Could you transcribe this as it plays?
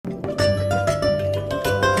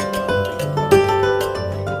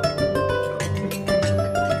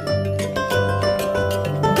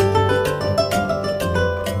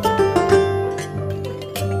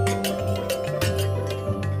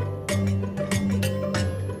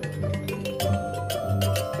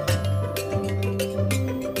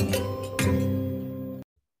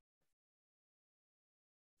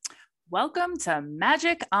Welcome to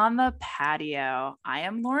Magic on the Patio. I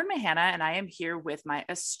am Lauren Mahana, and I am here with my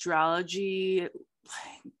astrology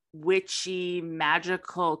witchy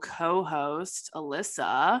magical co-host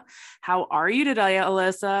Alyssa. How are you today,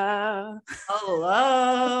 Alyssa?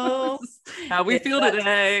 Hello. How we feel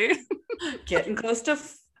today? Getting close to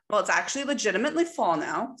it's actually legitimately fall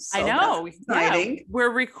now. So I know. that's exciting. Yeah,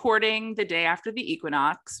 we're recording the day after the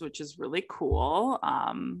equinox, which is really cool.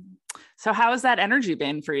 So how has that energy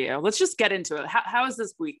been for you? Let's just get into it. How has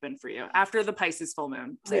this week been for you after the Pisces full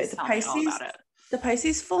moon? Please tell me all about it. The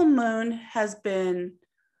Pisces full moon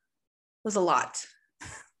was a lot,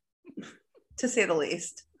 to say the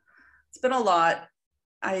least. It's been a lot.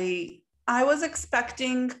 I was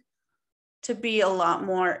expecting to be a lot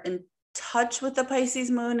more in touch with the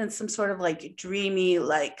Pisces moon and some sort of like dreamy,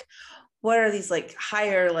 like what are these like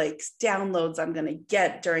higher like downloads I'm going to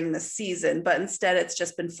get during the season, but instead it's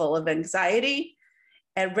just been full of anxiety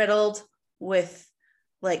and riddled with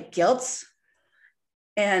like guilt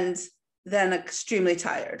and then extremely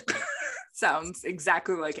tired. Sounds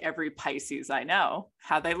exactly like every Pisces I know,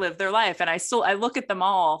 how they live their life. And I look at them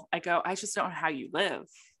all, I go, I just don't know how you live.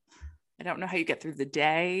 I don't know how you get through the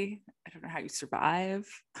day. I don't know how you survive.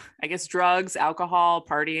 I guess drugs, alcohol,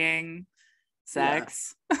 partying,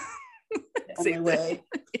 sex. Yeah. Only way.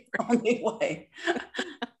 Only way.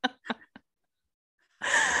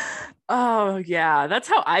 Oh yeah, that's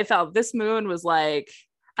how I felt. This moon was like,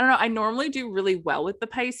 I don't know. I normally do really well with the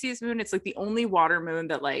Pisces moon. It's like the only water moon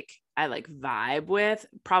that like I like vibe with,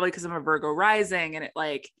 probably because I'm a Virgo rising, and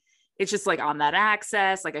it's just like on that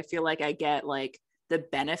axis. Like I feel like I get like the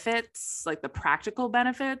benefits, like the practical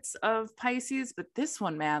benefits of Pisces. But this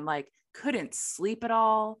one, man, like couldn't sleep at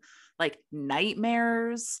all, like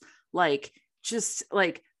nightmares, like just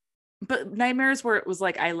like, but nightmares where it was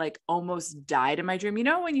like I like almost died in my dream. You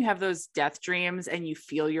know when you have those death dreams and you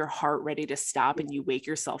feel your heart ready to stop and you wake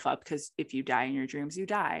yourself up, because if you die in your dreams, you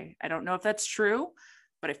die. I don't know if that's true,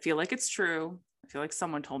 but I feel like it's true. I feel like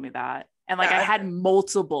someone told me that. And like I had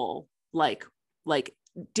multiple like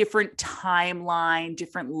different timeline,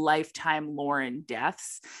 different lifetime Lauren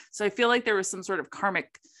deaths. So I feel like there was some sort of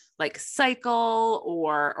karmic like cycle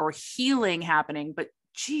or healing happening, but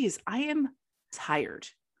geez, I am tired.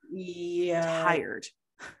 Yeah. Tired.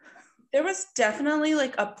 There was definitely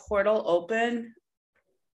like a portal open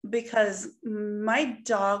because my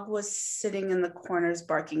dog was sitting in the corners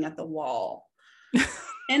barking at the wall.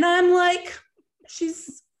 And I'm like,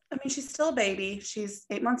 she's still a baby. She's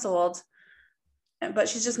 8 months old, but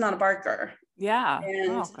she's just not a barker. Yeah.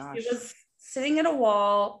 And she was sitting at a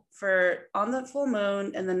wall on the full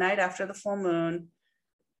moon and the night after the full moon,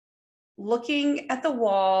 looking at the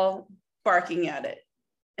wall, barking at it.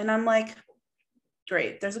 And I'm like,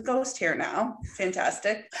 great, there's a ghost here now.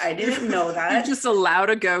 Fantastic. I didn't know that. You just allowed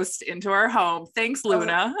a ghost into our home. Thanks,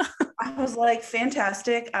 Luna. I was like,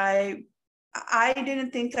 fantastic. I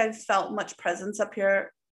didn't think I felt much presence up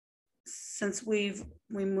here since we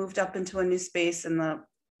moved up into a new space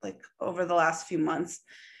over the last few months.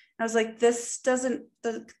 I was like, the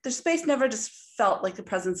space never just felt like the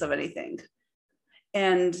presence of anything.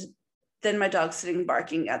 And then my dog's sitting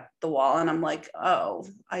barking at the wall, and I'm like, oh,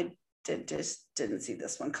 I didn't see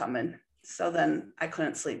this one coming. So then I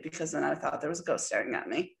couldn't sleep because then I thought there was a ghost staring at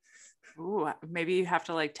me. Ooh, maybe you have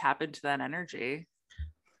to like tap into that energy.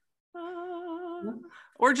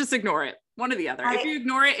 Or just ignore it. One or the other. If you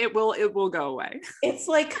ignore it, it will go away. It's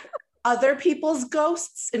like other people's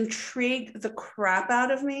ghosts intrigue the crap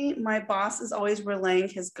out of me. My boss is always relaying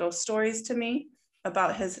his ghost stories to me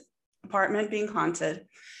about his apartment being haunted.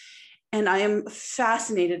 And I am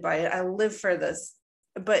fascinated by it. I live for this.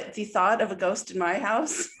 But the thought of a ghost in my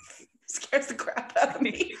house scares the crap out of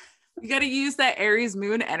me. You got to use that Aries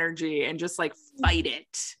moon energy and just like fight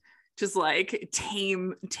it. Just like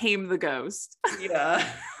tame the ghost. Yeah.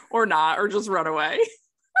 Or not, or just run away.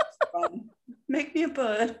 Make me a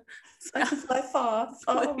bird so I can fly far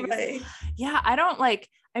away. Yeah,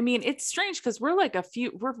 it's strange because we're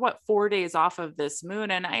 4 days off of this moon,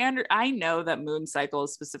 and I know that moon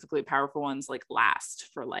cycles, specifically powerful ones, like last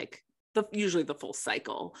for like usually the full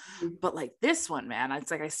cycle. Mm-hmm. But like this one, man,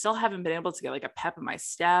 it's like I still haven't been able to get like a pep in my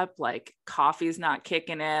step. Like coffee's not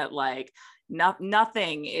kicking it. Like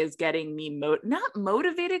nothing is getting me not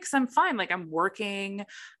motivated, because I'm fine. Like I'm working,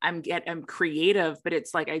 I'm creative, but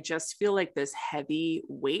it's like I just feel like this heavy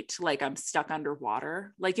weight, like I'm stuck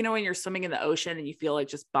underwater. Like, you know, when you're swimming in the ocean and you feel like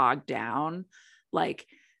just bogged down, like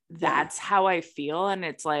that's how I feel. And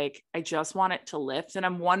it's like I just want it to lift. And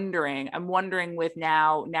I'm wondering with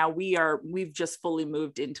now we've just fully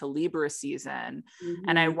moved into Libra season. Mm-hmm.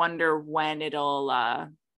 And I wonder when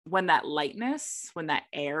when that lightness, when that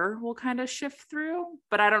air will kind of shift through.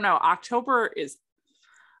 But I don't know. October is,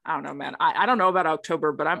 I don't know, man. I don't know about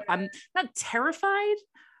October, but I'm not terrified,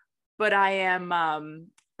 but I am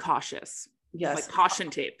cautious. Yes. Like caution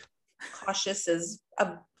tape. Cautious is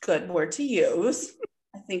a good word to use.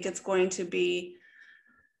 I think we're going to be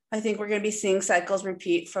seeing cycles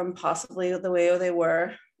repeat from possibly the way they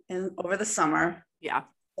were over the summer. Yeah.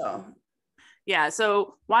 So yeah.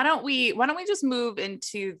 So why don't we just move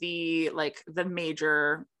into the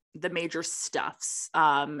major stuffs.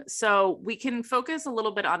 So we can focus a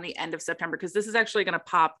little bit on the end of September, because this is actually going to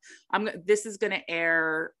pop. This is going to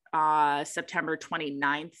air September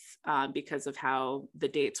 29th because of how the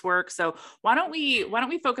dates work. So why don't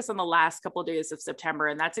we focus on the last couple of days of September,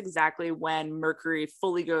 and that's exactly when Mercury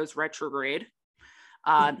fully goes retrograde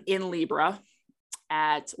in Libra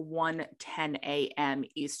at 1:10 a.m.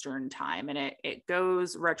 Eastern time, and it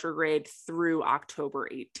goes retrograde through October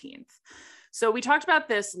 18th. So we talked about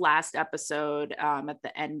this last episode at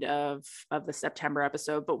the end of the September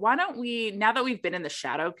episode, but why don't we, now that we've been in the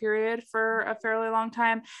shadow period for a fairly long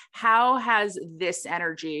time, how has this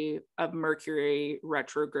energy of Mercury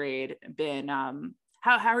retrograde been, how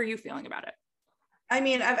are you feeling about it? I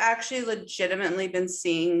mean, I've actually legitimately been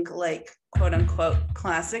seeing like quote unquote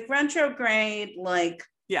classic retrograde, like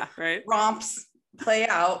yeah, right, romps play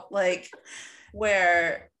out, like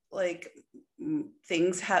where like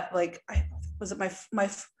things have like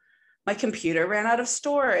my computer ran out of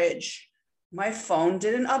storage, my phone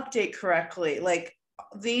didn't update correctly, like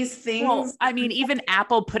these things. Well, I mean, even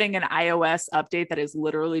Apple putting an iOS update that has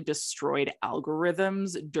literally destroyed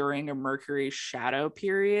algorithms during a Mercury shadow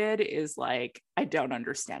period is like, I don't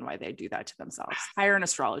understand why they do that to themselves. Hire an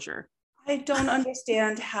astrologer. I don't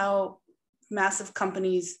understand how massive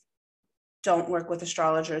companies don't work with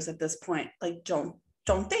astrologers at this point. Like, don't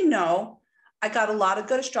they know? I got a lot of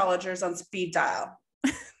good astrologers on speed dial.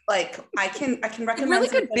 Like I can recommend really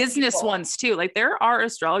good business people. ones too. Like there are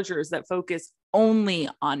astrologers that focus only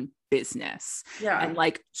on business and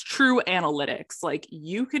like true analytics. Like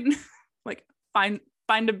you can like find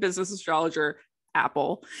a business astrologer,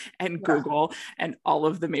 Apple and Google and all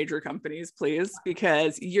of the major companies, please,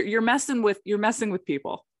 because you're messing with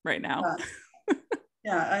people right now.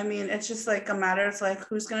 Yeah, I mean, it's just like a matter of like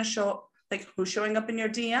who's showing up in your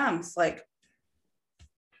DMs, like.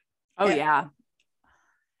 Oh yeah.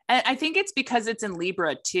 And I think it's because it's in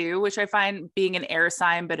Libra too, which I find being an air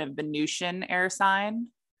sign, but a Venusian air sign,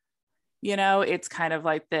 you know, it's kind of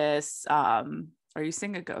like this. Are you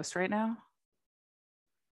seeing a ghost right now?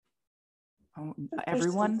 Oh,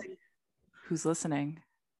 everyone who's listening,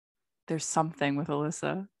 there's something with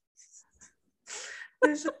Alyssa.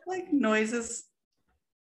 There's just like noises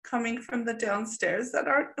coming from the downstairs that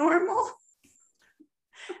aren't normal.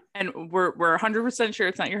 And we're 100% sure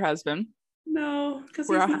it's not your husband. No, because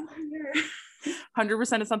he's not here.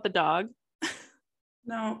 100% it's not the dog.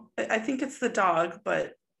 No, I think it's the dog,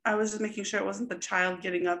 but I was just making sure it wasn't the child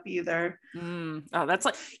getting up either. Oh, that's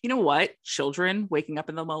like, you know what? Children waking up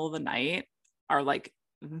in the middle of the night are like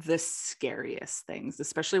the scariest things,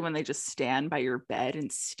 especially when they just stand by your bed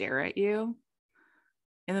and stare at you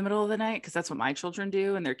in the middle of the night, because that's what my children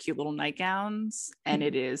do in their cute little nightgowns, and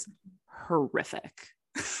it is horrific.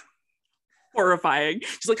 Horrifying.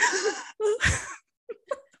 She's like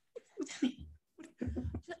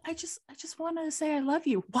I just want to say I love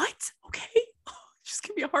you. What? Okay. Oh, just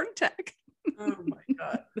give me a heart attack. Oh my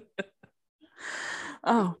god.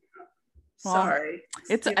 Oh, well, sorry.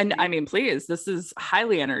 And I mean, please, this is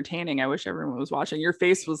highly entertaining. I wish everyone was watching. Your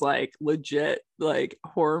face was like legit, like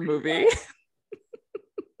horror movie.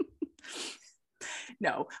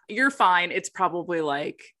 No, you're fine. It's probably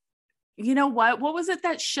like, you know what was it,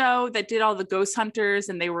 that show that did all the ghost hunters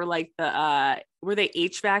and they were like were they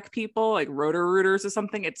HVAC people, like rotor-rooters or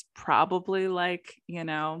something? It's probably like, you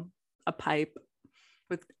know, a pipe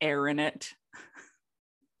with air in it.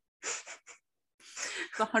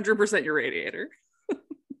 It's 100% your radiator. I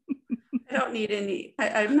don't need any,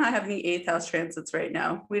 I'm not having any 8th house transits right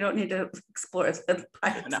now. We don't need to explore the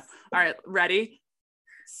pipes. No. All right, ready,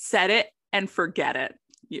 set it and forget it.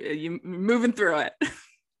 You moving through it.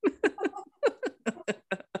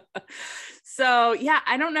 So yeah,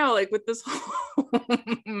 I don't know, like with this whole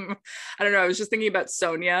I don't know, I was just thinking about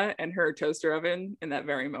Sonia and her toaster oven in that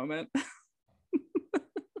very moment.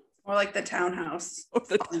 Or like the townhouse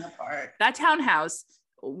falling apart. That townhouse,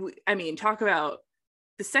 I mean, talk about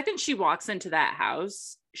the second she walks into that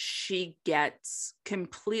house, she gets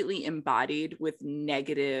completely embodied with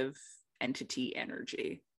negative entity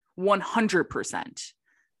energy. 100%.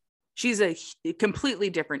 she's a completely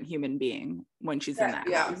different human being when she's in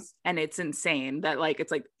that house. And it's insane that like,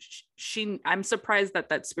 it's like I'm surprised that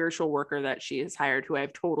that spiritual worker that she has hired, who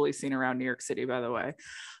I've totally seen around New York City, by the way.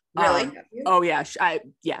 Really? Oh yeah.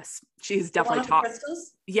 Yes, she's definitely top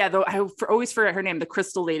crystals. Yeah, though I always forget her name, the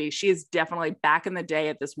crystal lady. She is definitely back in the day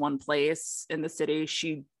at this one place in the city.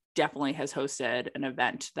 She definitely has hosted an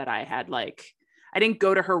event that I had like, I didn't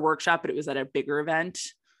go to her workshop, but it was at a bigger event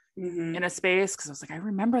in a space. Cause I was like, I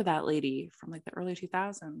remember that lady from like the early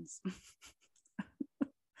 2000s. But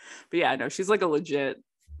yeah, no, she's like a legit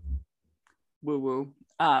woo woo.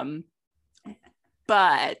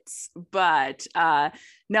 But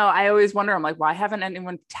no, I always wonder, I'm like, why haven't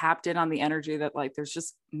anyone tapped in on the energy that like, there's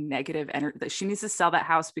just negative energy that she needs to sell that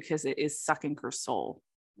house because it is sucking her soul.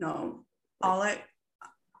 No,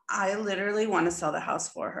 I literally want to sell the house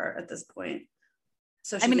for her at this point.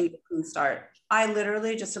 So she can start. I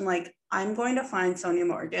literally just am like, I'm going to find Sonia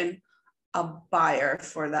Morgan a buyer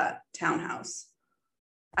for that townhouse.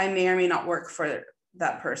 I may or may not work for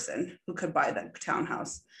that person who could buy that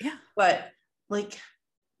townhouse. Yeah. But like,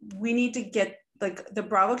 we need to get, like, the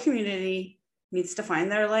Bravo community needs to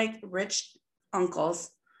find their like rich uncles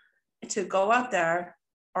to go out there,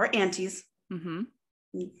 or aunties.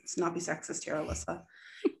 Let's not be sexist here, Alyssa,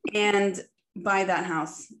 and buy that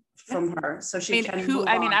house from her. So she can move on.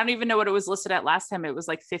 I don't even know what it was listed at last time. It was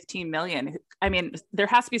like 15 million. I mean, there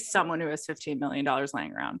has to be someone who has $15 million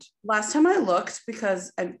laying around. Last time I looked,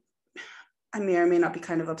 because I may or may not be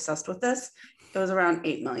kind of obsessed with this, it was around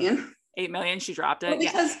 8 million. 8 million, she dropped it. Well,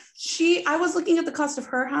 because I was looking at the cost of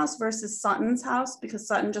her house versus Sutton's house, because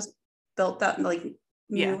Sutton just built that like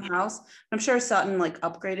new house. I'm sure Sutton like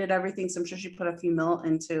upgraded everything, so I'm sure she put a few mil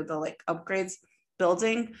into the like upgrades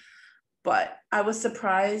building. But I was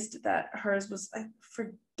surprised that hers was, I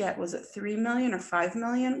forget, was it 3 million or 5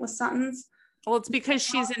 million with Sutton's? Well, it's because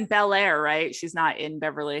she's in Bel Air, right? She's not in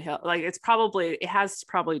Beverly Hills. Like, it has to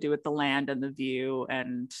probably do with the land and the view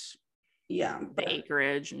and the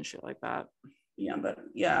acreage and shit like that. Yeah, but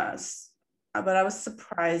yes. But I was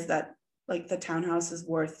surprised that like the townhouse is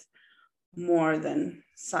worth more than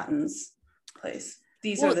Sutton's place.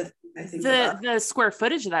 These are the things I think the square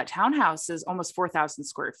footage of that townhouse is almost 4,000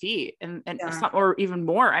 square feet and or even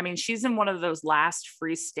more. I mean, she's in one of those last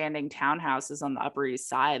freestanding townhouses on the Upper East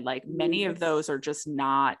Side. Like, many of those are just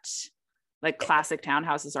not, like, classic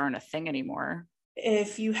townhouses aren't a thing anymore.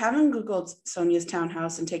 If you haven't Googled Sonia's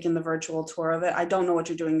townhouse and taken the virtual tour of it, I don't know what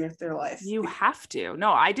you're doing with your life. You have to.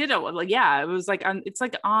 No, I did it. Like, yeah, it was like it's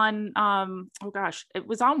like on oh gosh, it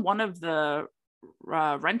was on one of the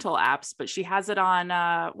rental apps, but she has it on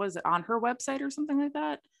was it on her website or something like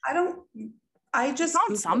that? I just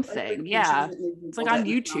on something. Yeah, it's like on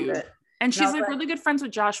YouTube. And she's like really good friends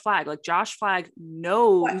with Josh Flagg. Like, Josh Flagg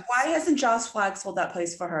knows. Why hasn't Josh Flagg sold that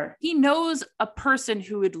place for her? He knows a person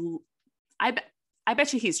who would. I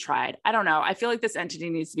bet you he's tried. I don't know. I feel like this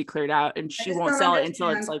entity needs to be cleared out, and she won't sell it until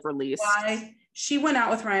it's like released. Why she went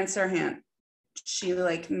out with Ryan Serhant? She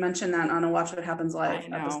like mentioned that on a Watch What Happens Live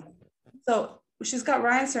episode. So she's got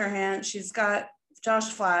Ryan Serhant. She's got Josh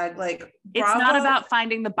Flagg. Like, Bravo. It's not about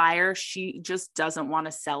finding the buyer. She just doesn't want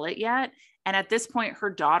to sell it yet. And at this point,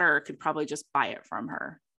 her daughter could probably just buy it from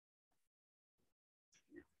her.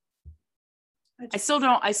 I still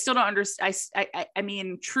don't understand. I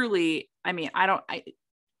mean, truly, I mean, I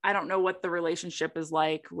don't know what the relationship is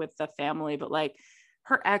like with the family, but like,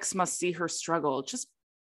 her ex must see her struggle. Just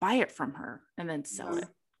buy it from her and then sell it.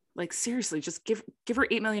 Like, seriously, just give her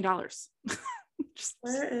 $8 million.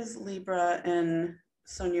 Where is Libra in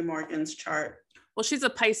Sonia Morgan's chart? Well, she's a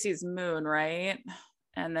Pisces moon, right?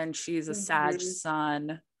 And then she's a Sag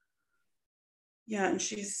sun. Yeah, and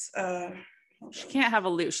she's she can't have a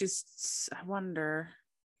loop. I wonder.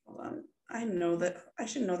 Hold on. I know that. I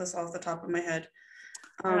should know this off the top of my head.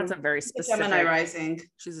 That's a very specific. Gemini rising.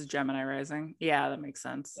 She's a Gemini rising. Yeah, that makes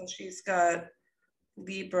sense. So she's got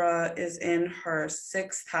Libra is in her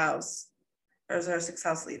 6th house. Or is her 6th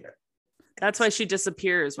house leader? That's why she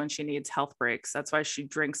disappears when she needs health breaks. That's why she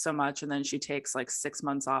drinks so much and then she takes like 6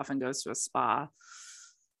 months off and goes to a spa.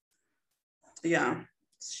 Yeah.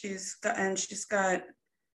 She's got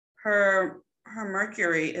her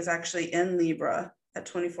Mercury is actually in Libra at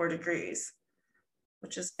 24 degrees,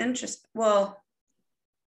 which is interesting. Well,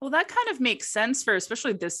 that kind of makes sense for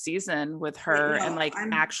especially this season with her. And like,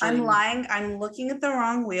 I'm lying. I'm looking at the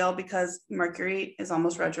wrong wheel because Mercury is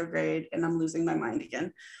almost retrograde and I'm losing my mind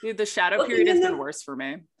again. Dude, the shadow period has been worse for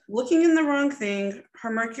me. Looking in the wrong thing.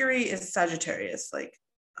 Her Mercury is Sagittarius. Like,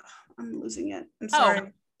 I'm losing it. I'm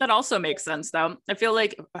sorry. That also makes sense though. I feel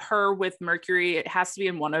like her with Mercury, it has to be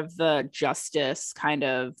in one of the justice kind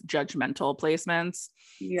of judgmental placements.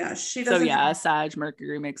 Yeah, she So doesn't. yeah, Sag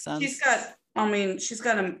Mercury makes sense. She's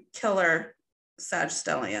got a killer Sag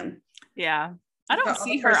stellium. Yeah. I don't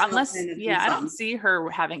see her unless, I don't see her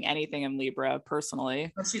having anything in Libra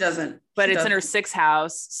personally. No, she doesn't. But it's in her 6th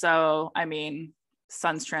house. So, I mean,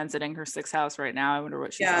 Sun's transiting her 6th house right now. I wonder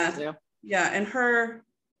what she's up to. Yeah. And her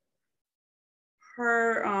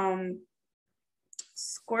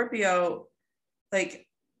Scorpio, like,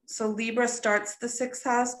 so Libra starts the 6th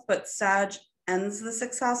house, but Sag ends the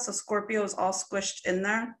 6th house. So Scorpio is all squished in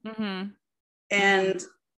there. Mm-hmm. And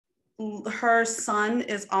her sun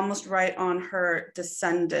is almost right on her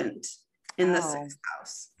descendant in the 6th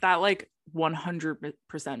house. That like 100%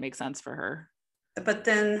 makes sense for her. But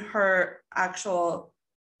then her actual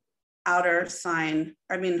outer sign,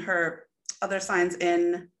 her other signs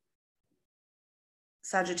in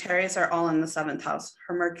Sagittarius are all in the 7th house.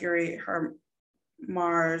 Her Mercury, her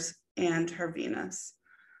Mars, and her Venus.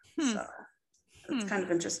 So it's kind of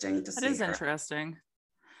interesting to see. That is interesting.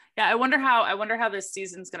 Yeah, I wonder how this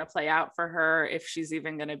season's going to play out for her, if she's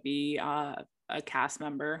even going to be a cast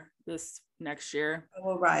member this next year. I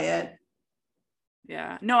will riot.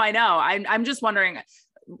 Yeah, no, I know. I'm just wondering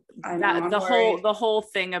that the whole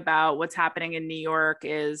thing about what's happening in New York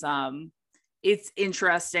is it's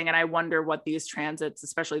interesting, and I wonder what these transits,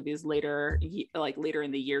 especially these later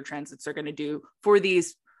in the year transits, are going to do for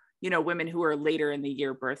these, women who are later in the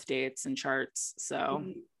year birth dates and charts. So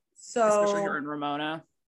especially her and Ramona.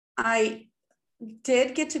 I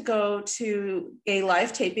did get to go to a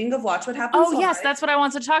live taping of Watch What Happens Live. Yes, that's what I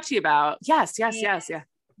want to talk to you about. Yes.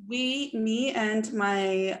 Me and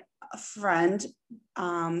my friend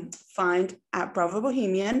find at Bravo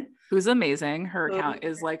Bohemian, who's amazing. Her account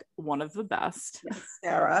is like one of the best. Yes,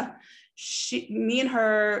 Sarah. Me and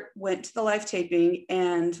her went to the live taping,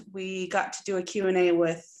 and we got to do a Q&A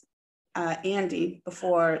with Andy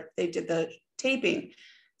before they did the taping.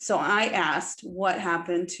 So I asked what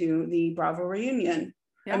happened to the Bravo reunion.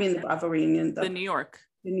 Yeah. The Bravo reunion, the New York.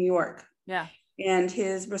 The New York. Yeah. And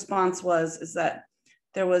his response is that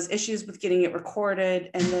there was issues with getting it recorded,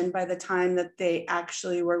 and then by the time that they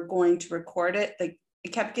actually were going to record it,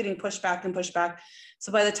 it kept getting pushed back and pushed back.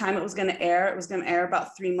 So by the time it was going to air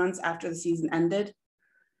about 3 months after the season ended.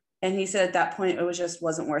 And he said at that point, it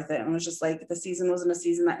wasn't worth it. And it was just like, the season wasn't a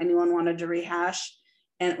season that anyone wanted to rehash.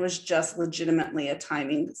 And it was just legitimately a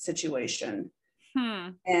timing situation.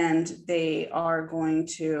 And they are going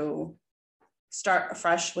to start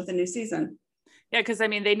afresh with a new season. Yeah, because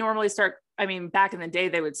they normally start, back in the day,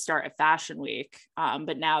 they would start at Fashion Week,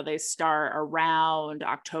 but now they start around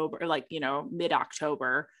October,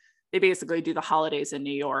 mid-October. They basically do the holidays in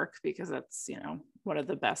New York because that's, one of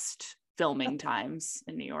the best filming times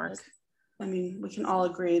in New York. We can all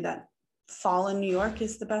agree that fall in New York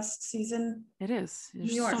is the best season. It is.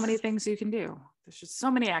 There's so many things you can do. There's just so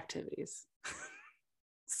many activities.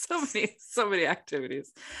 so many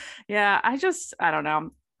activities. Yeah, I don't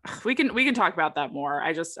know. We can talk about that more.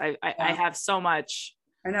 I have so much.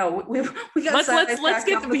 I know we got. Let's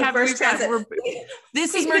get.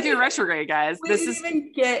 This is Mercury retrograde, guys. We didn't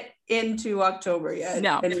even get into October yet.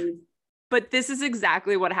 No. But this is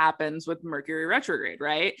exactly what happens with Mercury retrograde,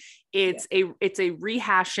 right? It's a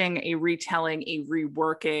rehashing, a retelling, a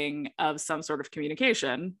reworking of some sort of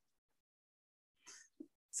communication.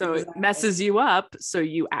 So it messes you up, so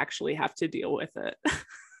you actually have to deal with it.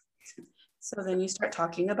 So then you start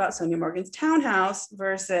talking about Sonia Morgan's townhouse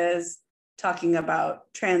versus talking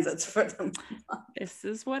about transits for them. This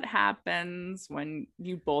is what happens when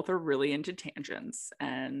you both are really into tangents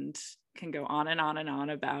and can go on and on and on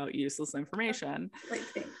about useless information.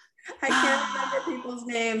 I can't remember people's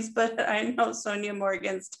names, but I know Sonia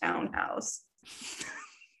Morgan's townhouse.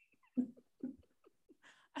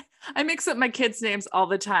 I mix up my kids' names all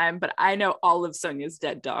the time, but I know all of Sonia's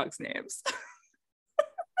dead dogs' names.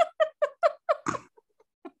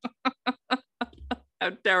 How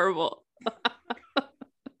terrible.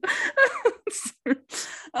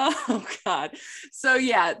 Oh God. So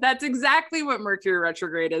yeah, that's exactly what Mercury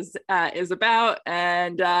retrograde is about,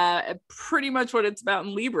 and pretty much what it's about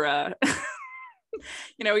in Libra.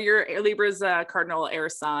 Your Libra's a cardinal air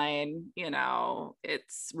sign.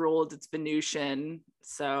 It's ruled, it's Venusian,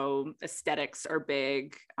 so aesthetics are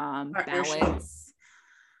big. Balance,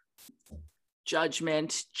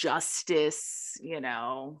 judgment, justice.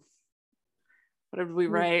 What did we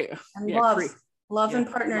write? And love and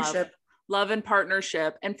partnership. Love and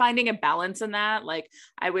partnership, and finding a balance in that. Like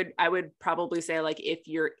I would probably say, like, if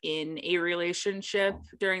you're in a relationship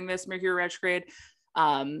during this Mercury retrograde,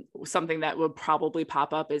 Something that would probably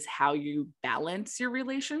pop up is how you balance your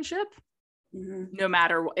relationship, no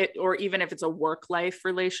matter it, or even if it's a work life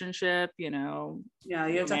relationship, you know,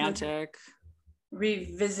 you're romantic.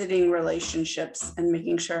 Revisiting relationships and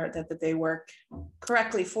making sure that they work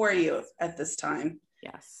correctly for you at this time.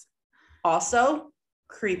 Yes. Also,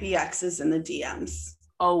 creepy exes in the DMs.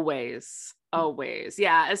 Always.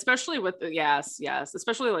 Yeah. Especially with yes.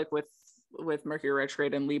 Especially like with Mercury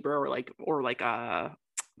retrograde and Libra, or like a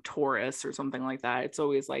Taurus or something like that. It's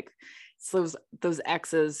always like, it's those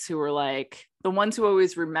exes who are like the ones who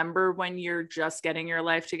always remember when you're just getting your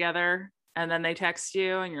life together, and then they text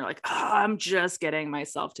you and you're like, oh, I'm just getting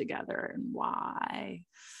myself together, and why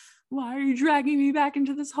are you dragging me back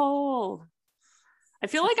into this hole? I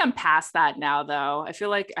feel like I'm past that now, though. I feel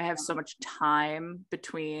like I have so much time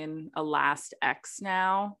between a last ex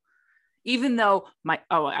now, even though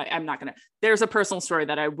I'm not going to, there's a personal story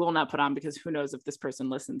that I will not put on because who knows if this person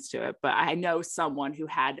listens to it, but I know someone who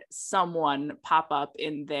had someone pop up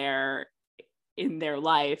in their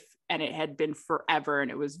life, and it had been forever, and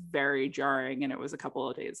it was very jarring, and it was a couple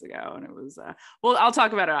of days ago, and it was, well, I'll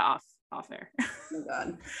talk about it off air. Oh my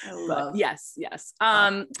God. I love. Yes.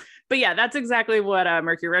 But yeah, that's exactly what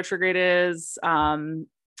Mercury retrograde is.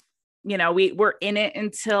 You know, we're in it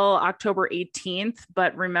until October 18th,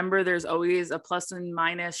 but remember there's always a plus and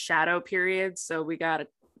minus shadow period. So we got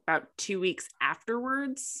about 2 weeks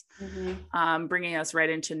afterwards, bringing us right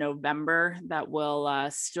into November. That will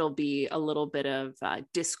still be a little bit of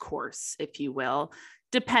discourse, if you will,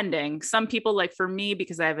 depending. Some people, like for me,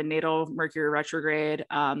 because I have a natal Mercury retrograde,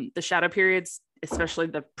 the shadow periods, especially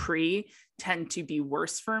the tend to be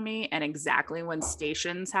worse for me, and exactly when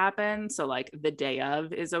stations happen. So like the day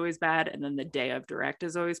of is always bad, and then the day of direct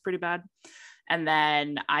is always pretty bad. And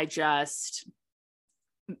then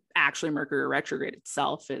actually Mercury retrograde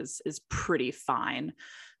itself is pretty fine,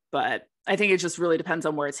 but I think it just really depends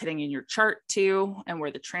on where it's hitting in your chart too, and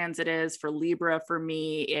where the transit is. For Libra, for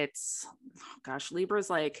me, it's, Libra's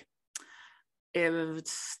like,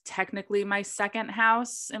 it's technically my second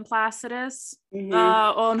house in Placidus. In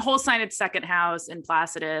whole sign, it's second house. In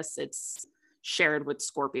Placidus, it's shared with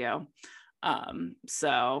Scorpio.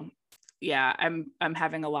 So yeah, I'm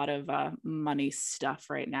having a lot of money stuff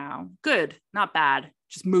right now. Good, not bad,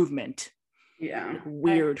 just movement. Yeah.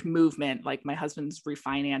 Weird movement. Like my husband's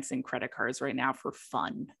refinancing credit cards right now for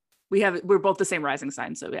fun. We're both the same rising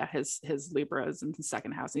sign. So yeah, his Libra is in the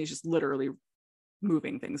second house, and he's just literally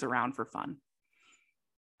moving things around for fun.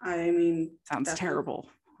 I mean, sounds terrible.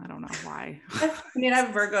 I don't know why. I mean, I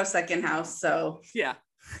have Virgo second house, so yeah.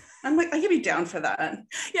 I'm like, I could be down for that.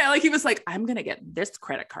 Yeah, like he was like, I'm gonna get this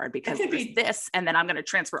credit card because there's this, and then I'm gonna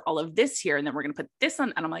transfer all of this here, and then we're gonna put this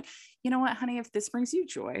on. And I'm like, you know what, honey, if this brings you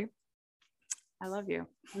joy, I love you.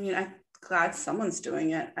 I mean, I'm glad someone's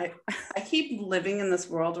doing it. I keep living in this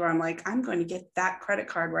world where I'm like, I'm going to get that credit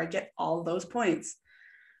card where I get all those points.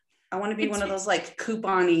 I want to be one of those like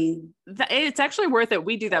coupon-y. It's actually worth it.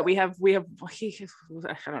 We do that. We have, I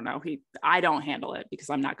don't know. I don't handle it because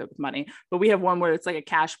I'm not good with money, but we have one where it's like a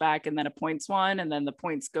cash back and then a points one. And then the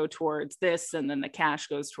points go towards this. And then the cash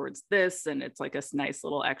goes towards this. And it's like a nice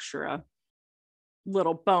little extra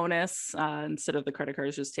little bonus instead of the credit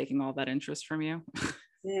cards just taking all that interest from you.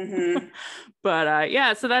 But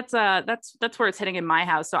yeah, so that's where it's hitting in my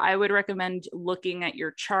house. So I would recommend looking at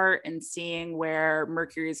your chart and seeing where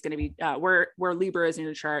Mercury is going to be, where Libra is in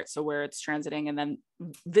your chart, so where it's transiting, and then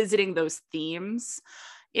visiting those themes.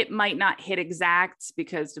 It might not hit exact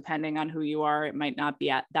because depending on who you are, it might not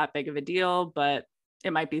be that big of a deal, but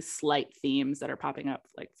it might be slight themes that are popping up.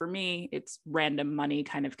 Like for me, it's random money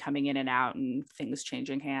kind of coming in and out and things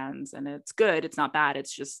changing hands, and it's good. It's not bad.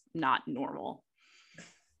 It's just not normal.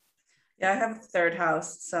 Yeah, I have a third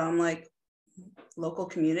house, so I'm like, local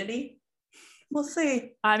community. We'll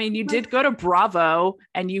see. I mean, you did go to Bravo,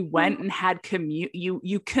 and you went and had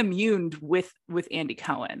you communed with Andy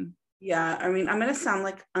Cohen. Yeah, I mean, I'm gonna sound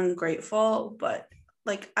like ungrateful, but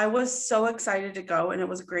like I was so excited to go, and it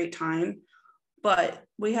was a great time. But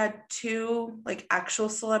we had two like actual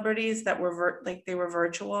celebrities that were they were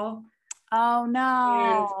virtual. Oh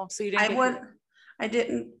no! And so you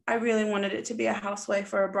didn't. I really wanted it to be a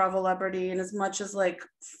housewife or a Bravo celebrity, and as much as like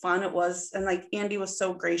fun it was, and like Andy was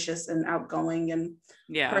so gracious and outgoing and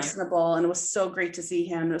personable, and it was so great to see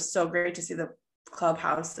him. It was so great to see the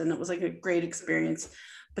clubhouse, and it was like a great experience.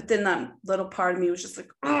 But then that little part of me was just like,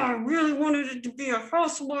 oh, I really wanted it to be a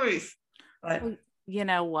housewife. But you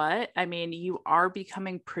know what? I mean, you are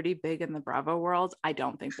becoming pretty big in the Bravo world. I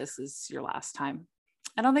don't think this is your last time.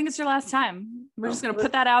 I don't think it's your last time. We're just going to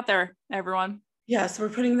put that out there, everyone. Yes, we're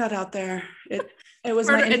putting that out there. It was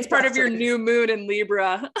it's part of your new moon in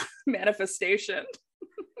Libra manifestation.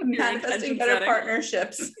 Manifesting better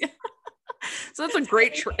partnerships. Yeah. So that's a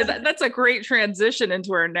great that's a great transition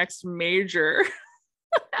into our next major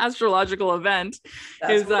astrological event.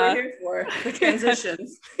 That's what we're here for, the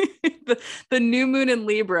transitions. the new moon in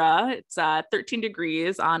Libra, it's 13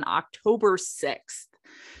 degrees on October 6th.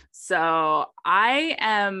 So I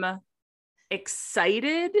am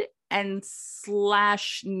excited and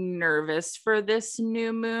 / nervous for this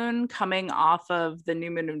new moon, coming off of the new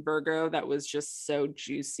moon in Virgo that was just so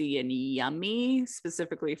juicy and yummy,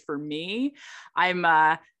 specifically for me.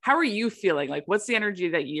 How are you feeling? Like, what's the energy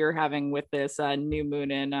that you're having with this new moon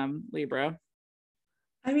in Libra?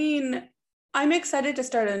 I mean, I'm excited to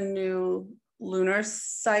start a new lunar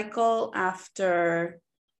cycle after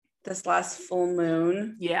this last full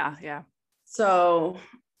moon. Yeah. So,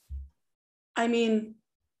 I mean,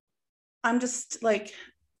 I'm just like,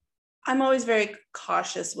 I'm always very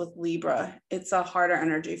cautious with Libra. It's a harder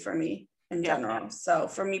energy for me in general. So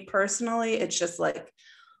for me personally, it's just like,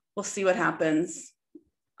 we'll see what happens.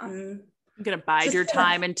 I'm going to bide your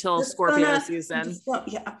time until Scorpio season.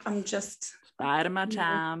 I'm just biding my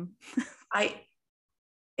time.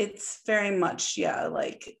 It's very much,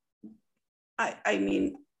 like, I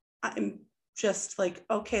mean, I'm just like,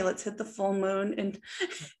 okay, let's hit the full moon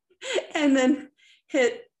and then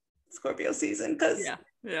hit Scorpio season, because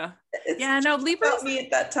Libra me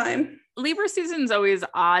at that time. Libra season is always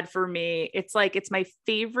odd for me. It's like it's my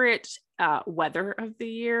favorite weather of the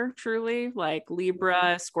year, truly. Like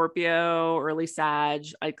Libra, Scorpio, early Sag.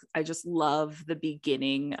 I just love the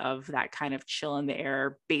beginning of that kind of chill in the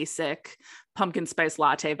air, basic pumpkin spice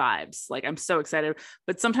latte vibes. Like I'm so excited,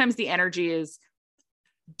 but sometimes the energy is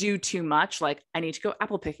do too much. Like I need to go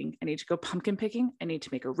apple picking, I need to go pumpkin picking, I need to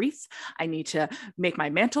make a wreath, I need to make my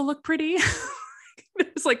mantle look pretty.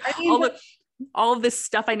 It's like all of this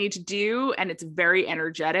stuff I need to do, and it's very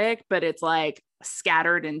energetic, but it's like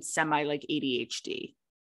scattered and semi like ADHD.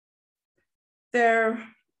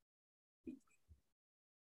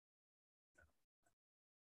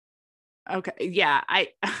 Okay, yeah,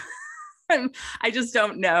 I just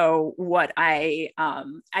don't know what I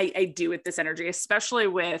do with this energy, especially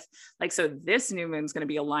with like, so this new moon's going to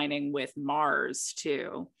be aligning with Mars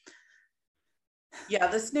too. Yeah,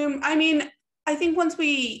 this new, I mean, I think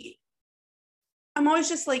I'm always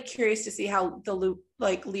just like curious to see how the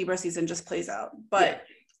Libra season just plays out. But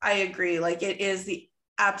I agree, like it is the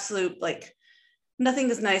absolute, like nothing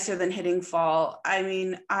is nicer than hitting fall. I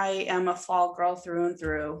mean, I am a fall girl through and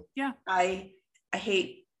through. Yeah. I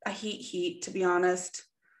hate heat, to be honest.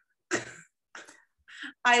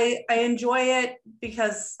 I enjoy it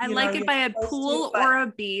because I like it by a pool or a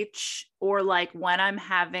beach, or like when I'm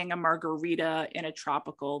having a margarita in a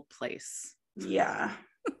tropical place. Yeah.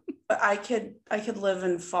 But I could live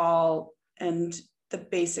in fall and the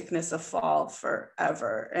basicness of fall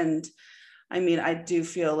forever. And I mean, I do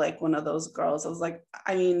feel like one of those girls. I was like,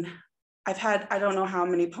 I mean, I've had, I don't know how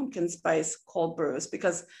many pumpkin spice cold brews,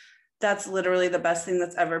 because that's literally the best thing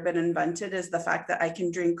that's ever been invented, is the fact that I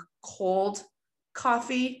can drink cold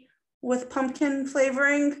coffee with pumpkin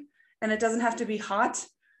flavoring and it doesn't have to be hot.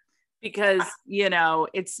 Because, you know,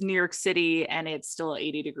 it's New York City and it's still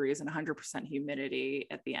 80 degrees and 100% humidity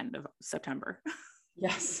at the end of September.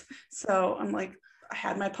 Yes. So I'm like, I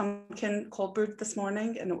had my pumpkin cold brewed this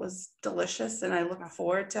morning and it was delicious. And I look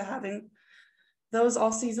forward to having those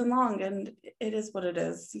all season long. And it is what it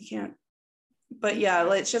is. You can't, but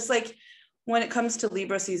yeah, it's just like when it comes to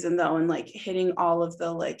Libra season though, and like hitting all of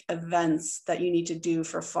the like events that you need to do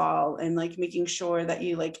for fall, and like making sure that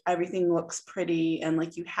you like everything looks pretty, and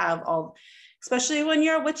like you have all, especially when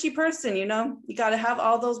you're a witchy person, you know, you got to have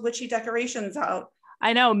all those witchy decorations out.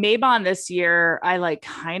 I know Mabon this year, I like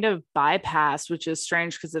kind of bypassed, which is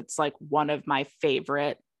strange because it's like one of my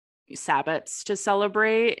favorite Sabbats to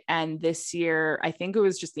celebrate. And this year, I think it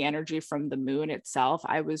was just the energy from the moon itself.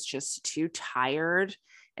 I was just too tired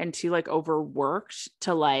and too like overworked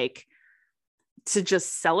to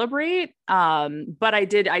just celebrate. But I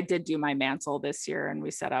did do my mantle this year, and we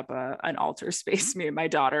set up an altar space, me and my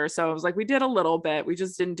daughter. So I was like, we did a little bit. We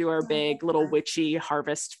just didn't do our big little witchy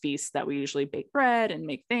harvest feast that we usually bake bread and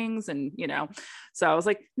make things. And, you know, so I was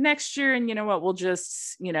like, next year, and you know what, we'll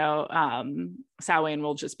just, you know, Samhain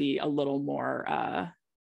will just be a little more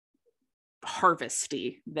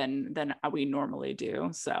harvesty than we normally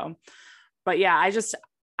do. So, but yeah,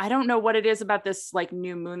 I don't know what it is about this like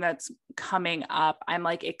new moon that's coming up. I'm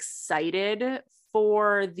like excited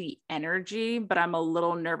for the energy, but I'm a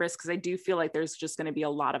little nervous because I do feel like there's just going to be a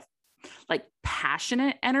lot of like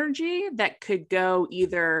passionate energy that could go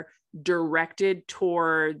either directed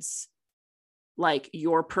towards like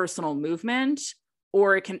your personal movement,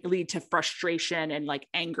 or it can lead to frustration and like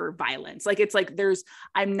anger, violence. Like, it's like,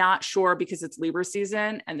 I'm not sure, because it's Libra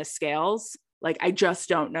season and the scales, like, I just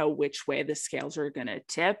don't know which way the scales are going to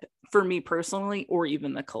tip for me personally, or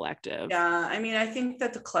even the collective. Yeah. I mean, I think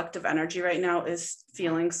that the collective energy right now is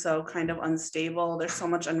feeling so kind of unstable. There's so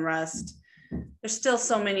much unrest. There's still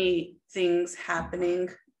so many things happening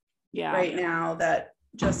right now that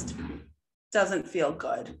just doesn't feel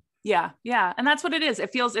good. Yeah. And that's what it is.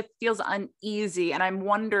 It feels uneasy. And I'm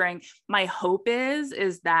wondering, my hope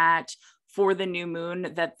is that for the new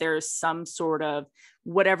moon, that there's some sort of,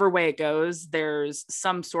 whatever way it goes, there's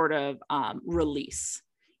some sort of release,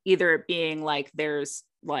 either it being like, there's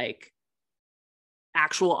like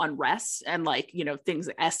actual unrest and like, you know, things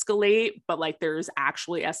escalate, but like there's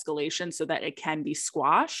actually escalation so that it can be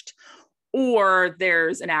squashed, or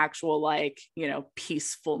there's an actual, like, you know,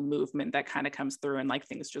 peaceful movement that kind of comes through and like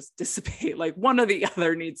things just dissipate. Like, one or the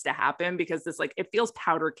other needs to happen, because this, like, it feels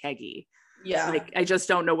powder keggy. Yeah. Like, I just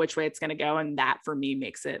don't know which way it's going to go. And that for me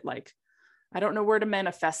makes it like, I don't know where to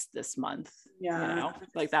manifest this month. Yeah. You know,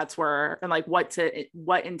 like that's where, and like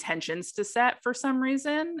what intentions to set for some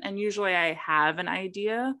reason. And usually I have an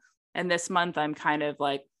idea. And this month I'm kind of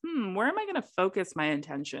like, where am I going to focus my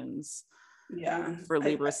intentions? Yeah. For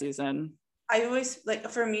Libra season. I always, like,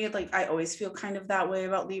 for me, like, I always feel kind of that way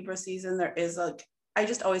about Libra season. There is like, I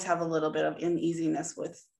just always have a little bit of uneasiness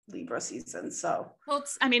with Libra season. So, well,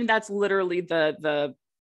 I mean, that's literally the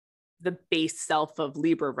base self of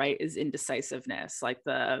Libra, right? Is indecisiveness, like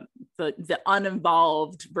the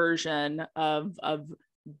uninvolved version of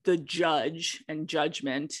the judge and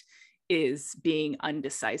judgment is being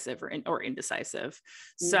undecisive or indecisive.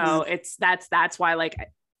 So that's why, like,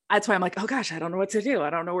 that's why I'm like, oh gosh, I don't know what to do. I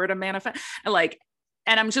don't know where to manifest. And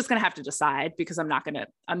I'm just going to have to decide, because I'm not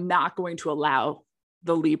going to allow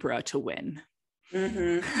the Libra to win.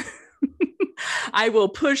 I will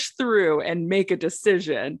push through and make a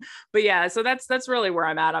decision. But yeah, so that's really where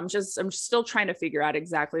I'm at. I'm still trying to figure out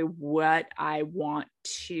exactly what I want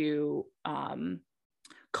to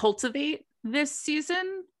cultivate this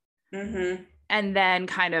season, and then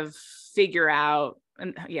kind of figure out.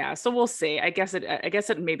 And yeah, so we'll see. I guess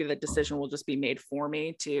it maybe the decision will just be made for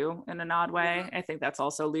me too, in an odd way. I think that's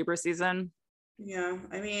also Libra season. Yeah.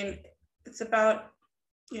 I mean, it's about,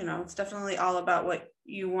 you know, it's definitely all about what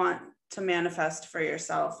you want to manifest for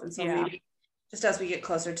yourself. And so maybe just as we get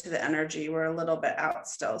closer to the energy, we're a little bit out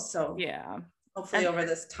still. So yeah, hopefully over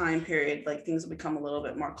this time period, like, things will become a little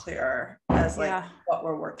bit more clearer as like what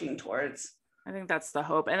we're working towards. I think that's the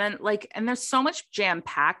hope. And then and there's so much jam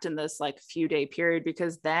packed in this like few day period,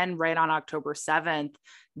 because then right on October 7th,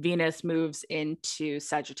 Venus moves into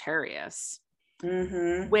Sagittarius,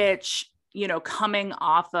 which, you know, coming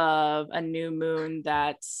off of a new moon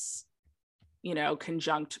that's, you know,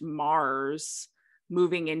 conjunct Mars,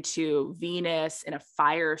 moving into Venus in a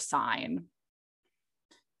fire sign,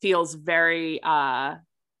 feels very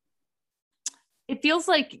it feels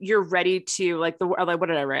like you're ready to, like, what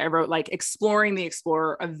did I write? I wrote like exploring the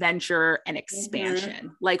explorer, adventure, and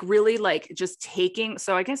expansion. Like, really, like, just taking.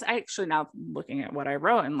 So I guess I actually, now looking at what I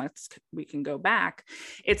wrote, and we can go back.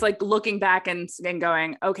 It's like looking back and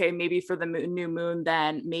going, okay, maybe for the new moon,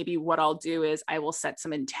 then maybe what I'll do is I will set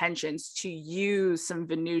some intentions to use some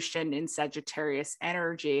Venusian in Sagittarius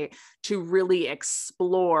energy to really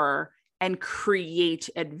explore and create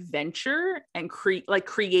adventure and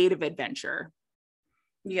creative adventure.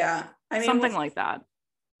 Yeah. I mean, something like that.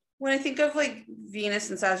 When I think of like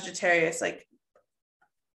Venus and Sagittarius, like,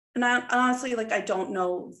 and I honestly, like, I don't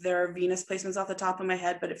know their Venus placements off the top of my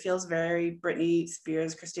head, but it feels very Britney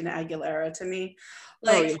Spears, Christina Aguilera to me.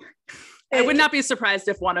 Like, I would not be surprised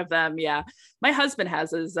if one of them, my husband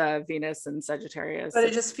has his Venus and Sagittarius. But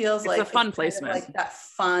it just feels like a fun placement, like that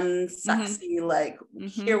fun, sexy, like,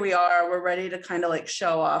 here we are, we're ready to kind of like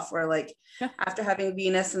show off. We're like, after having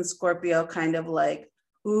Venus and Scorpio, kind of like,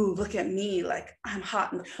 ooh, look at me, like, I'm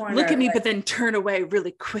hot in the corner. Look at me, like, but then turn away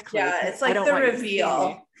really quickly. Yeah, it's like the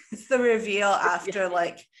reveal. It's the reveal after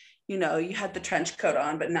like, you know, you had the trench coat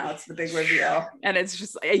on, but now it's the big reveal. And it's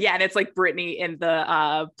just, and it's like Britney in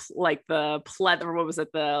the like the pleather, what was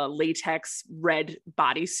it, the latex red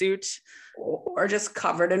bodysuit, or just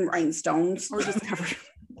covered in rhinestones, or just covered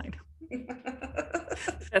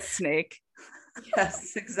a snake.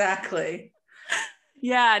 Yes, exactly.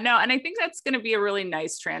 Yeah, no, and I think that's going to be a really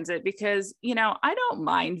nice transit, because, you know, I don't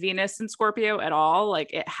mind Venus and Scorpio at all.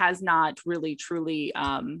 Like, it has not really truly,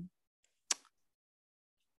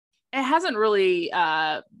 it hasn't really,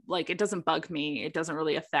 like, it doesn't bug me. It doesn't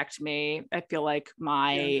really affect me. I feel like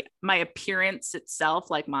my appearance itself,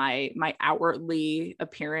 like my outwardly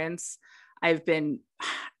appearance, I've been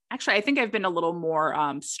actually, I think I've been a little more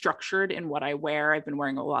structured in what I wear. I've been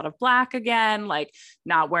wearing a lot of black again, like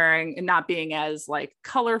not being as like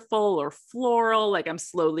colorful or floral. Like I'm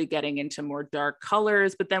slowly getting into more dark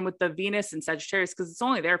colors. But then with the Venus and Sagittarius, because it's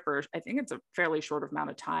only there for, I think it's a fairly short amount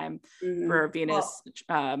of time for a Venus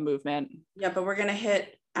movement. Yeah, but we're going to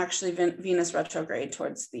hit actually Venus retrograde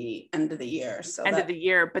towards the end of the year. So end of the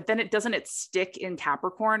year, but then it stick in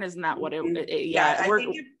Capricorn? Isn't that what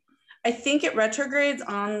I think it retrogrades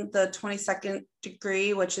on the 22nd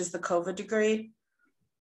degree, which is the COVID degree,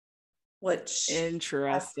 which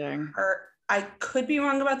interesting. I could be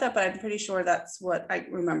wrong about that, but I'm pretty sure that's what I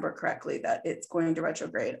remember correctly, that it's going to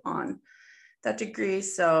retrograde on that degree.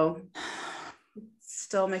 So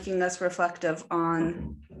still making us reflective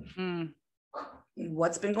on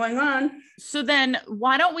what's been going on. So then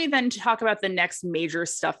why don't we then talk about the next major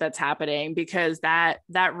stuff that's happening, because that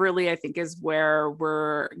really, I think, is where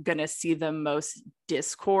we're going to see the most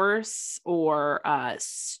discourse or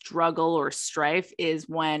struggle or strife, is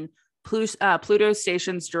when Pluto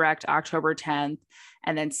stations direct October 10th,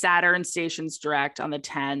 and then Saturn stations direct on the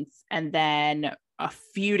 10th, and then a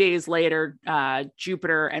few days later,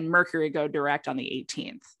 Jupiter and Mercury go direct on the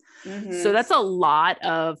 18th. So that's a lot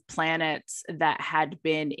of planets that had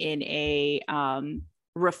been in a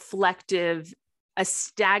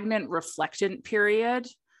stagnant reflectant period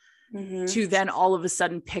to then all of a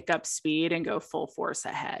sudden pick up speed and go full force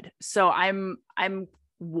ahead. So I'm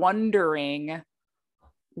wondering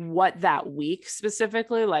what that week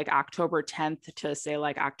specifically, like October 10th to say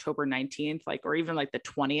like October 19th, like, or even like the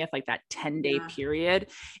 20th, like that 10-day period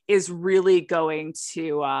is really going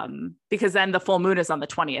to, because then the full moon is on the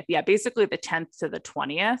 20th. Yeah. Basically the 10th to the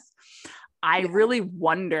 20th. I really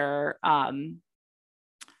wonder,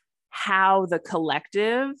 how the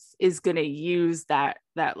collective is going to use that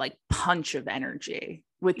like punch of energy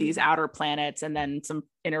with these outer planets and then some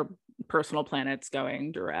interpersonal planets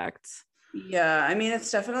going direct. Yeah, I mean, it's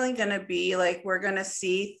definitely going to be like, we're going to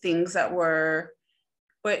see things that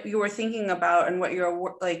what you were thinking about and what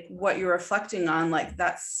you're reflecting on, like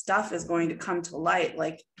that stuff is going to come to light,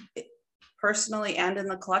 like personally and in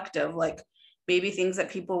the collective, like maybe things that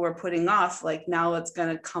people were putting off, like now it's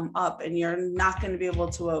going to come up and you're not going to be able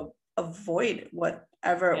to avoid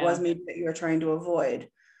whatever it was maybe that you were trying to avoid.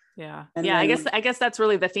 Yeah. And then, I guess that's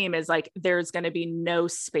really the theme, is like, there's going to be no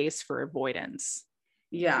space for avoidance.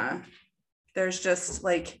 Yeah. There's just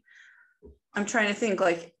like, I'm trying to think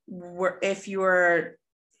like, if you're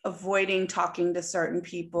avoiding talking to certain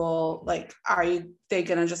people, like, they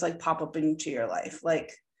gonna just like pop up into your life?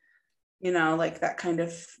 Like, like that kind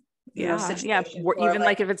of, situation. Or even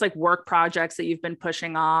like if it's like work projects that you've been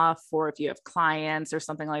pushing off, or if you have clients or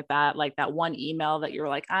something like that one email that you're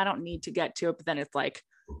like, I don't need to get to it, but then it's like,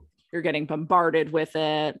 you're getting bombarded with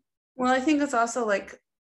it. Well, I think it's also like,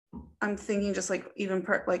 I'm thinking just like even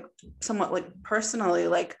like somewhat like personally,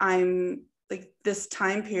 like I'm like this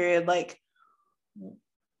time period, like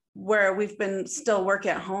where we've been still work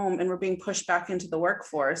at home and we're being pushed back into the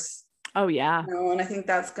workforce. Oh yeah. And I think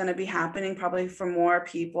that's going to be happening probably for more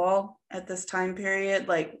people at this time period.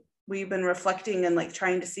 Like we've been reflecting and like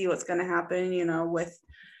trying to see what's going to happen, with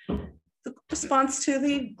the response to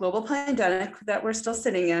the global pandemic that we're still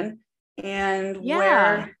sitting in, and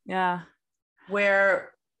where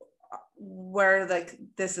like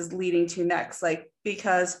this is leading to next, like,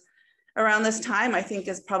 because around this time I think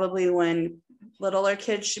is probably when littler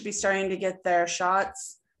kids should be starting to get their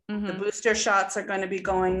shots. The booster shots are going to be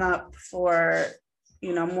going up for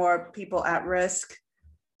more people at risk.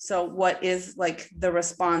 So what is like the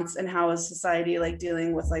response, and how is society like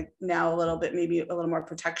dealing with like now maybe a little more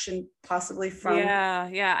protection possibly from?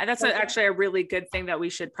 Yeah. That's actually a really good thing that we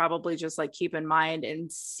should probably just like keep in mind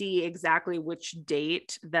and see exactly which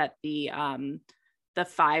date that the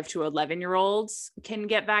 5 to 11-year-olds can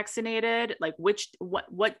get vaccinated. Like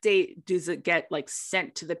what date does it get like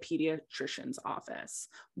sent to the pediatrician's office?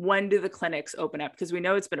 When do the clinics open up? Because we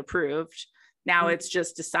know it's been approved. Now it's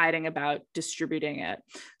just deciding about distributing it.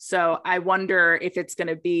 So I wonder if it's going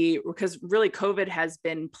to be, because really COVID has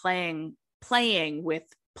been playing with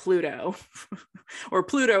Pluto or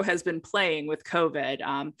Pluto has been playing with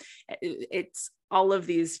COVID. It's all of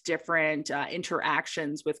these different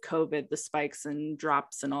interactions with COVID, the spikes and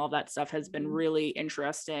drops and all that stuff has been really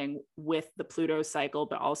interesting with the Pluto cycle,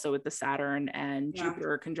 but also with the Saturn and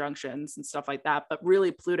Jupiter conjunctions and stuff like that. But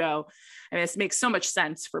really Pluto, I mean, this makes so much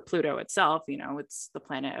sense for Pluto itself. It's the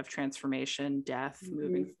planet of transformation, death,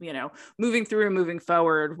 moving through and moving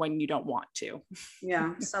forward when you don't want to.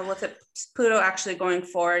 Yeah. So with it, Pluto actually going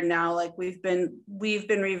forward now, like we've been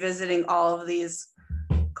revisiting all of these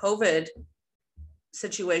COVID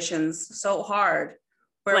situations so hard,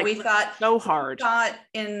 where Like, we thought so hard.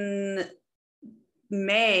 in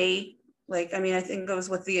May, like, I mean, I think it was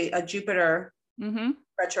with the Jupiter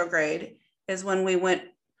retrograde is when we went,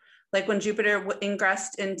 like when Jupiter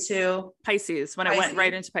ingressed into Pisces, when it went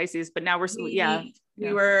right into Pisces, but now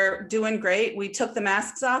we were doing great. We took the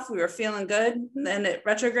masks off. We were feeling good. And then it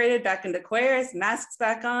retrograded back into Aquarius, masks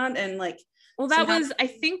back on. And like, well, that was, I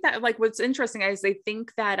think that like, what's interesting is they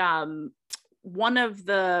think that, one of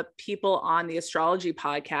the people on the astrology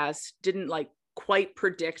podcast didn't like quite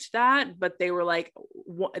predict that, but they were like,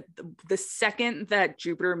 the second that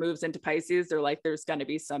Jupiter moves into Pisces, they're like, there's going to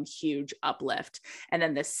be some huge uplift. And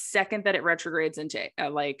then the second that it retrogrades into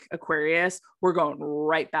like Aquarius, we're going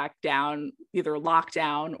right back down, either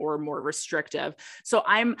lockdown or more restrictive. So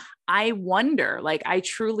I wonder, like, I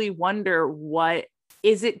truly wonder, what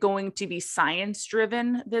is it going to be science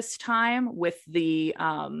driven this time with the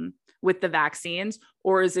vaccines,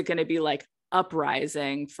 or is it going to be like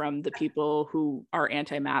uprising from the people who are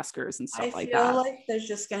anti-maskers and stuff like that? I feel like there's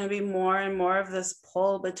just going to be more and more of this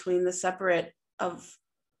pull between the separation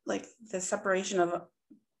of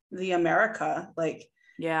the America, like,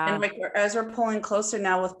 and like as we're pulling closer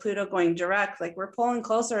now with Pluto going direct, like we're pulling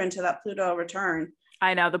closer into that Pluto return.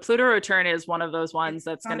 I know the Pluto return is one of those ones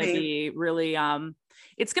that's going to be really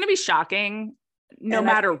it's going to be shocking no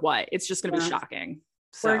matter what. It's just going to be shocking.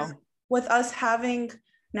 So with us having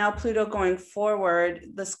now Pluto going forward,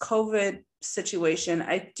 this COVID situation,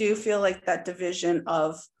 I do feel like that division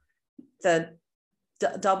of the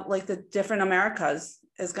different Americas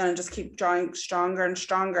is going to just keep drawing stronger and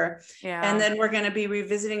stronger. Yeah. And then we're going to be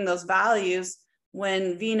revisiting those values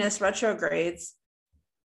when Venus retrogrades.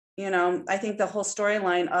 You know, I think the whole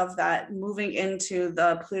storyline of that moving into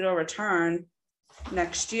the Pluto return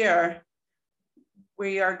next year,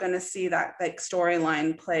 we are going to see that like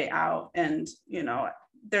storyline play out. And, you know,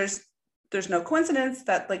 there's no coincidence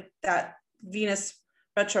that like that Venus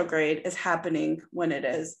retrograde is happening when it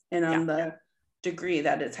is, and on the degree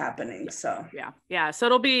that it's happening. So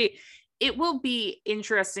so it will be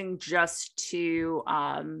interesting just to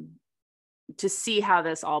see how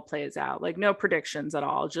this all plays out. Like, no predictions at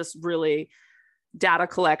all, just really data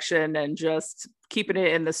collection and just keeping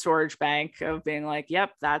it in the storage bank of being like,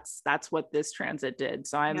 yep, that's what this transit did.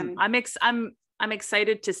 So I'm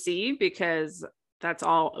excited to see, because that's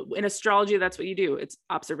all in astrology. That's what you do. It's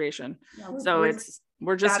observation. Yeah, so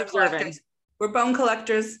we're just observing. Collectors. We're bone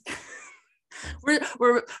collectors.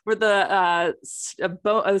 we're the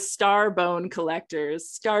star bone collectors,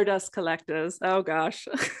 stardust collectors. Oh gosh.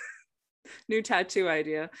 New tattoo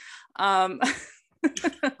idea.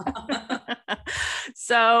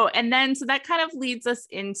 So that kind of leads us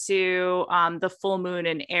into the full moon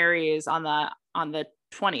in Aries on the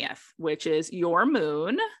 20th, which is your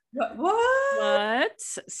moon. What?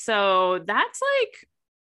 So that's like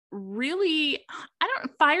really,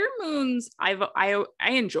 fire moons I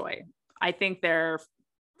enjoy. I think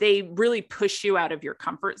they really push you out of your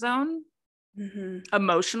comfort zone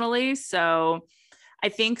emotionally. So I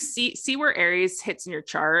think see where Aries hits in your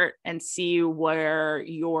chart and see where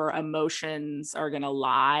your emotions are going to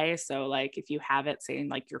lie. So like if you have it, say in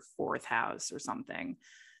like your 4th house or something,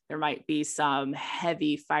 there might be some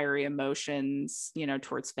heavy fiery emotions, you know,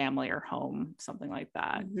 towards family or home, something like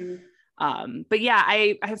that. But yeah,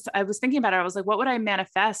 I was thinking about it. I was like, what would I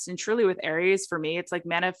manifest? And truly with Aries, for me, it's like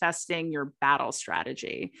manifesting your battle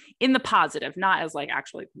strategy in the positive, not as like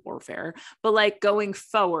actually warfare, but like going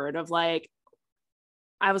forward of like,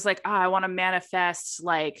 I was like, I want to manifest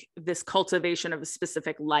like this cultivation of a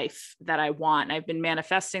specific life that I want. And I've been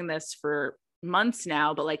manifesting this for months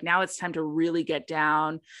now, but like now it's time to really get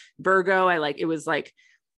down. Virgo, it was like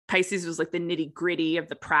Pisces was like the nitty gritty of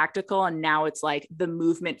the practical. And now it's like the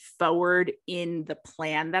movement forward in the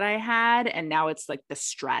plan that I had. And now it's like the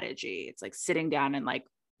strategy. It's like sitting down and like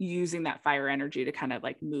using that fire energy to kind of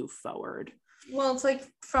like move forward. Well, it's like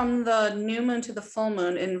from the new moon to the full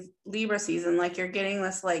moon in Libra season, like you're getting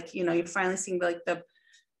this, like, you know, you're finally seeing like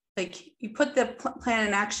you put the plan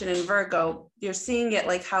in action in Virgo, you're seeing it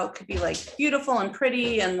like how it could be like beautiful and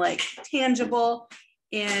pretty and like tangible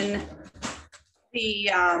in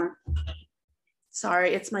the,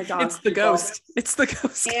 sorry, it's my dog. It's the ghost. It's the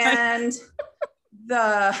ghost. And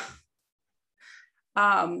the,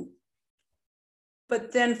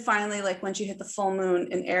 but then finally, like once you hit the full moon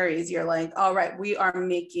in Aries, you're like, all right, we are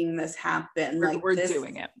making this happen. We're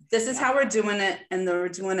doing it. This is how we're doing it. And we're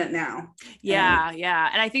doing it now. Yeah.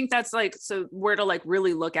 And I think that's like, so where to like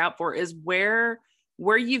really look out for is where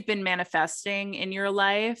you've been manifesting in your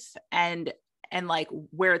life and and like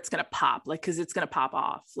where it's going to pop, like, cause it's going to pop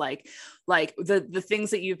off. Like the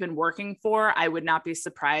things that you've been working for, I would not be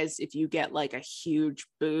surprised if you get like a huge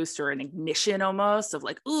boost or an ignition almost of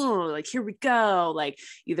like, ooh, like, here we go. Like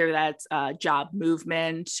either that's job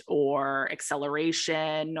movement or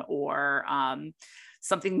acceleration or,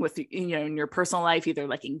 something with, you know, in your personal life, either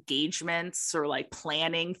like engagements or like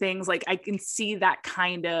planning things. Like I can see that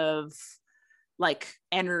kind of like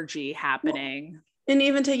energy happening. And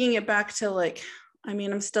even taking it back to like, I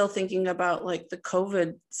mean, I'm still thinking about like the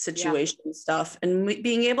COVID situation stuff and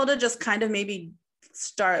being able to just kind of maybe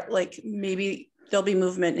start, like maybe there'll be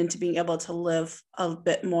movement into being able to live a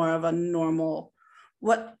bit more of a normal,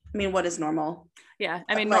 what is normal? Yeah.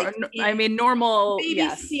 I mean, like, normal. Maybe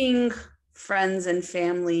yes. seeing friends and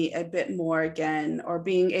family a bit more again, or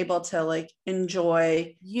being able to like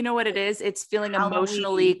enjoy. You know what it is? It's feeling Halloween.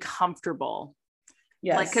 Emotionally comfortable.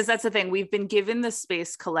 Yes. Like, because that's the thing, we've been given the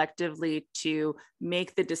space collectively to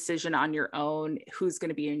make the decision on your own, who's going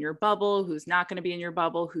to be in your bubble, who's not going to be in your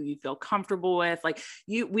bubble, who you feel comfortable with. Like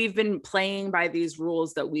we've been playing by these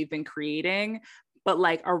rules that we've been creating, but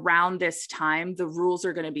like around this time, the rules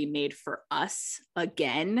are going to be made for us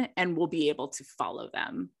again, and we'll be able to follow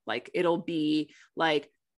them. Like, it'll be like,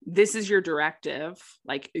 this is your directive,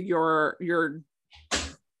 like your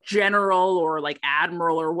general or like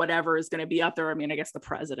admiral or whatever is going to be up there. I mean, I guess the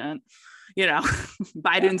president, you know,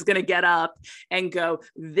 Biden's going to get up and go,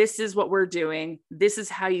 this is what we're doing. This is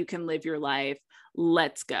how you can live your life.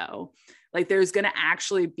 Let's go. Like, there's going to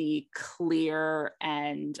actually be clear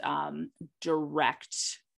and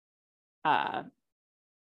direct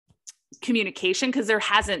communication, because there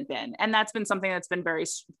hasn't been. And that's been something that's been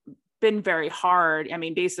very hard. I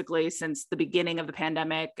mean, basically since the beginning of the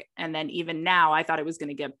pandemic. And then even now, I thought it was going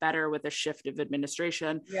to get better with a shift of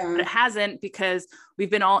administration, but it hasn't, because we've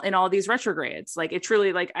been all in all these retrogrades. Like, it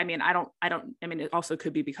truly, like, I mean, I mean, it also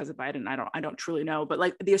could be because of Biden. I don't truly know, but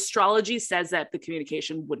like the astrology says that the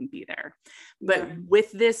communication wouldn't be there. But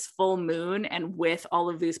with this full moon and with all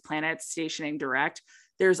of these planets stationing direct,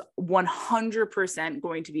 there's 100%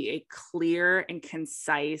 going to be a clear and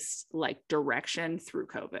concise like direction through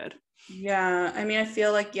COVID. Yeah. I mean, I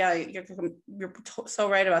feel like, you're so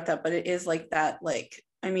right about that, but it is like that. Like,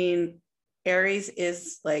 I mean, Aries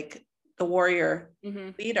is like the warrior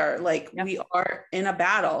leader. Like we are in a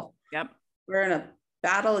battle. Yep. We're in a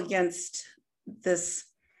battle against this,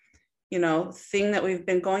 you know, thing that we've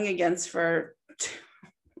been going against for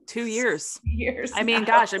 2 years. I mean, now.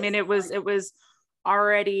 gosh, I mean, it was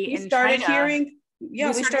already we started China. hearing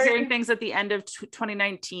we started hearing things at the end of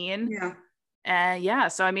 2019.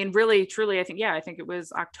 So I mean, really truly, I think it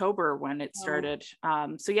was October when it started.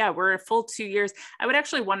 So yeah, we're a full 2 years. I would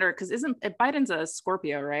actually wonder, because Biden's a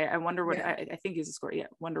Scorpio, right? I wonder what I think he's a Scorpio.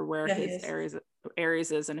 Wonder where his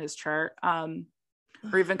Aries is in his chart,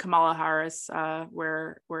 or even Kamala Harris,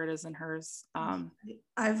 where it is in hers.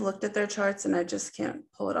 I've looked at their charts and I just can't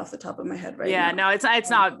pull it off the top of my head now. No, it's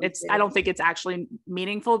not. I don't think it's actually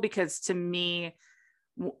meaningful, because to me,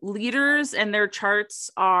 leaders and their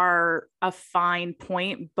charts are a fine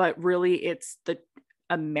point, but really it's the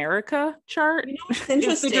America chart. You know, it's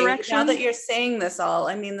interesting now that you're saying this all.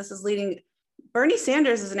 I mean, this is leading. Bernie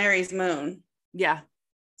Sanders is an Aries moon. Yeah.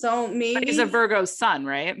 So maybe but he's a Virgo sun,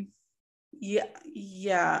 right?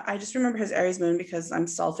 Yeah. I just remember his Aries moon because I'm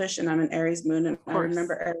selfish and I'm an Aries moon, and I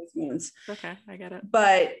remember Aries moons. Okay, I get it.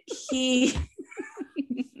 But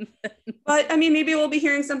but I mean, maybe we'll be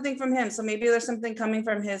hearing something from him. So maybe there's something coming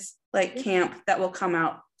from his like camp that will come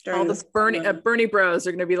out during all the Bernie bros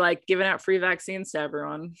are going to be like giving out free vaccines to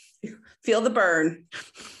everyone. Feel the burn.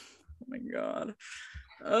 Oh my God.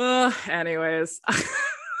 Anyways.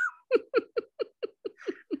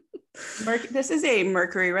 This is a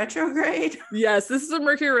Mercury retrograde. Yes, this is a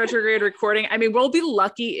Mercury retrograde recording. I mean, we'll be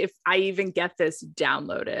lucky if I even get this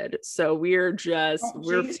downloaded. So we're just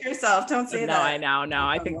jinx yourself. Don't say that. I know. No,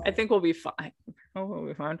 I think we'll be fine. Oh, we'll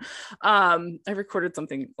be fine. I recorded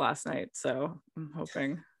something last night, so I'm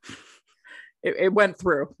hoping it went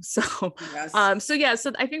through. So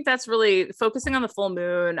so I think that's really focusing on the full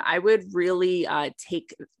moon. I would really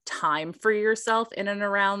take time for yourself in and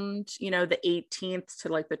around, the 18th to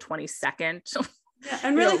like the 22nd.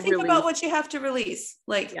 And really think about what you have to release.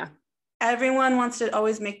 Like everyone wants to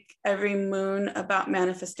always make every moon about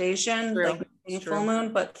manifestation, like full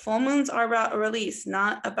moon, but full moons are about a release,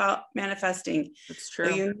 not about manifesting. It's true.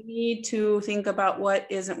 So you need to think about what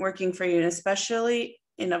isn't working for you, and especially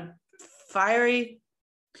in a fiery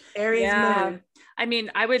Aries moon. I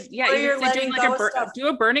mean, I would, do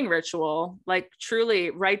a burning ritual, like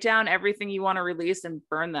truly write down everything you want to release and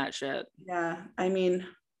burn that shit. Yeah. I mean,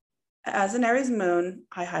 as an Aries moon,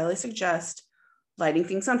 I highly suggest lighting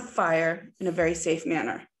things on fire in a very safe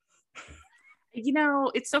manner. You know,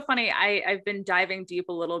 it's so funny. I've been diving deep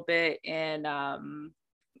a little bit in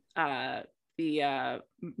the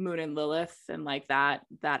Moon and Lilith and like that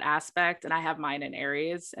aspect, and I have mine in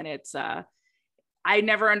Aries, and it's I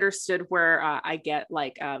never understood where I get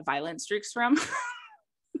like violent streaks from.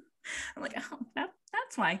 I'm like, oh,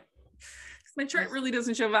 that's why my chart really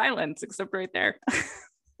doesn't show violence except right there.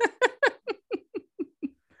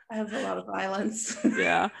 I have a lot of violence.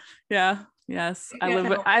 Yeah. Yes, I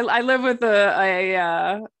live with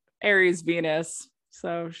a Aries Venus,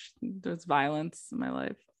 so there's violence in my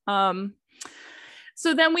life.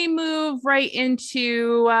 So then we move right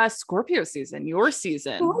into Scorpio season, your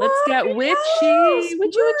season. Let's get witchy.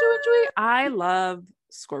 I love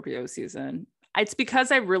Scorpio season. It's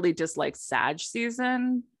because I really dislike Sag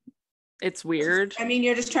season. It's weird. I mean,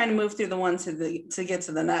 you're just trying to move through the one to get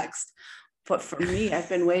to the next. But for me, I've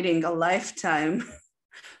been waiting a lifetime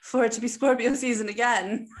for it to be Scorpio season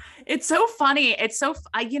again. It's so funny. It's so,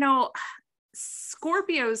 you know,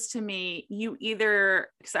 Scorpios to me, you either,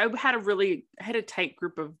 because I had a tight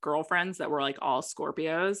group of girlfriends that were like all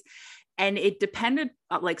Scorpios, and it depended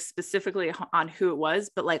like specifically on who it was,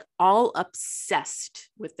 but like all obsessed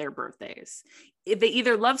with their birthdays. They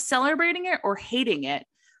either love celebrating it or hating it,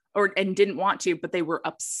 and didn't want to, but they were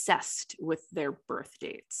obsessed with their birth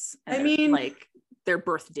dates. I mean, like their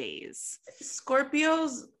birthdays.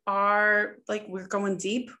 Scorpios are like, we're going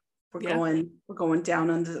deep. We're going down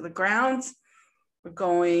under the ground. We're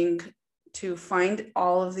going to find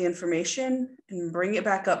all of the information and bring it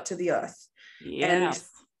back up to the earth. Yeah. And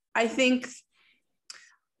I think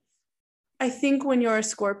when you're a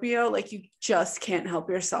Scorpio, like you just can't help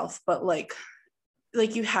yourself, but like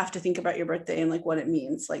you have to think about your birthday and like what it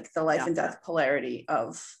means, like the life and death polarity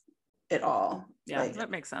of it all. Yeah, like, that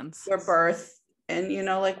makes sense. Your birth and, you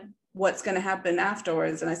know, like what's going to happen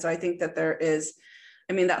afterwards. And so I think that there is,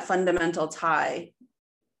 I mean, that fundamental tie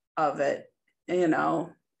of it, you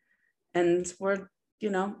know, and we're, you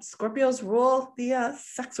know, Scorpios rule the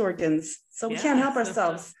sex organs. So we can't help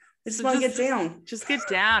ourselves. We just want to get down. Just get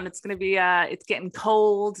down. It's going to be, it's getting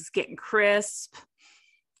cold. It's getting crisp.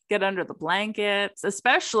 Get under the blankets,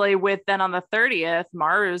 especially with then on the 30th,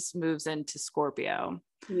 Mars moves into Scorpio.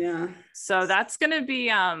 Yeah. So that's going to be,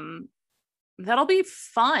 that'll be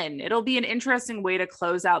fun. It'll be an interesting way to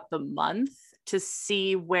close out the month to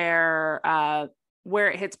see where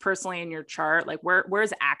it hits personally in your chart. Like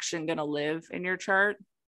where's action going to live in your chart?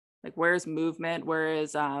 Like where's movement? Where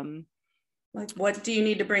is, like, what do you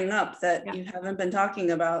need to bring up that you haven't been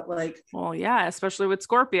talking about? Like, well, yeah, especially with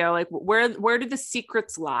Scorpio, like where do the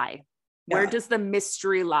secrets lie? Where does the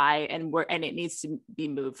mystery lie? And it needs to be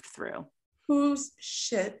moved through. Whose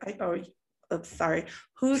shit?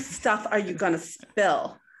 Whose stuff are you going to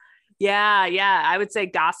spill? Yeah. I would say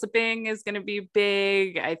gossiping is going to be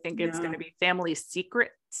big. I think it's going to be family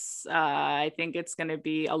secrets. I think it's going to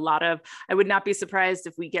be a lot of, I would not be surprised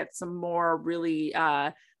if we get some more really,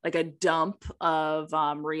 like a dump of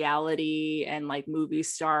reality and like movie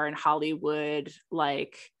star and Hollywood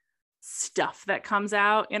like stuff that comes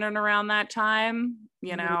out in and around that time,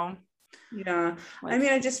 you know? Yeah. Like, I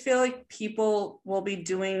mean, I just feel like people will be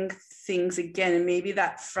doing things again, and maybe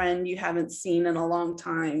that friend you haven't seen in a long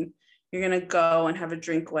time, you're going to go and have a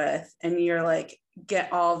drink with, and you're like,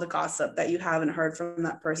 get all the gossip that you haven't heard from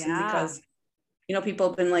that person because, you know, people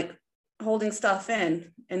have been like holding stuff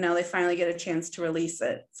in, and now they finally get a chance to release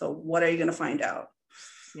it. So what are you going to find out?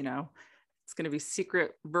 You know, it's going to be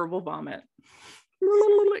secret verbal vomit.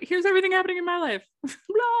 Here's everything happening in my life.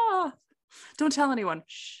 Don't tell anyone.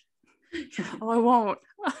 Shh. Oh, I won't.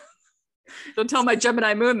 Don't tell my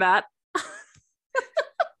Gemini moon that.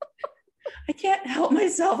 I can't help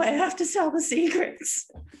myself. I have to tell the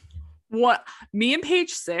secrets. What? Me and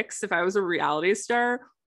Page 6, if I was a reality star,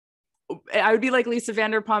 I would be like Lisa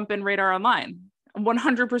Vanderpump and Radar Online.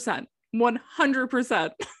 100%.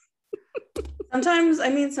 100%.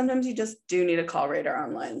 Sometimes you just do need to call Radar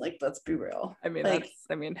Online. Like, let's be real. I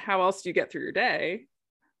mean, how else do you get through your day?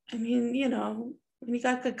 I mean, you know, when you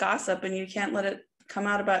got good gossip and you can't let it come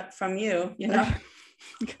out from you, you know,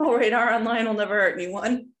 call Radar Online will never hurt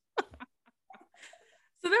anyone.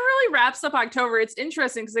 So that really wraps up October. It's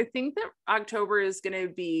interesting because I think that October is going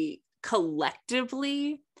to be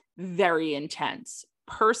collectively very intense.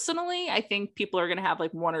 Personally, I think people are going to have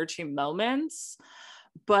like one or two moments,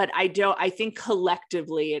 but I think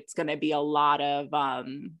collectively it's going to be a lot of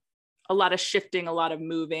shifting, a lot of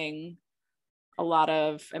moving, a lot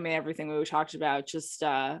of, I mean, everything we talked about, just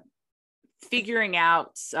figuring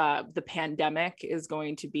out the pandemic is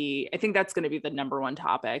going to be, I think that's going to be the number one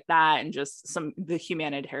topic, that and just the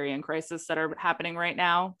humanitarian crisis that are happening right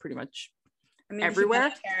now pretty much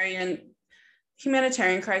everywhere. The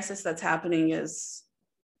humanitarian crisis that's happening is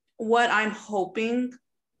what I'm hoping.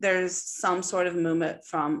 There's some sort of movement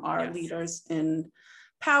from our leaders in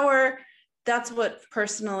power. That's what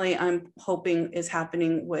personally I'm hoping is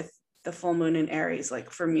happening with the full moon in Aries. Like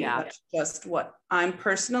for me, that's just what I'm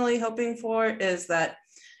personally hoping for, is that,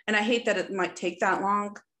 and I hate that it might take that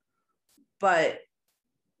long, but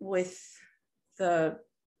with the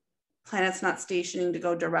planets not stationing to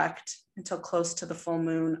go direct until close to the full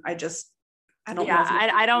moon, I don't know.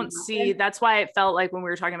 I don't see, that's why it felt like when we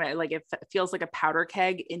were talking about it, like it feels like a powder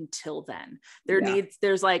keg until then.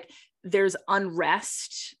 There's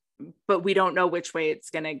unrest, but we don't know which way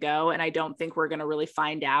it's going to go. And I don't think we're going to really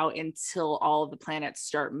find out until all of the planets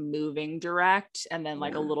start moving direct. And then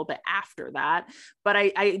like a little bit after that. But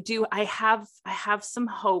I have some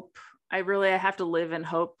hope. I have to live in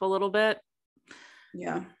hope a little bit.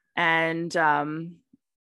 Yeah. And, same.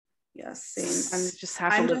 I just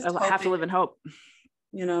have to live in hope.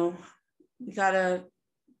 You know, we got to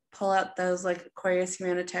pull out those like Aquarius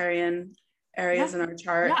humanitarian areas in our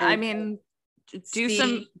chart. Yeah. I mean,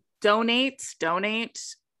 donate,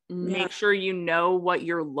 make sure you know what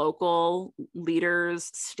your local leaders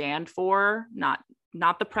stand for, not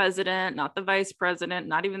the president, not the vice president,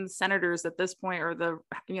 not even the senators at this point, or the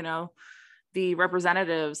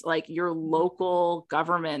representatives, like your local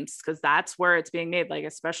governments, because that's where it's being made, like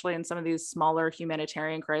especially in some of these smaller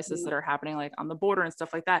humanitarian crises that are happening like on the border and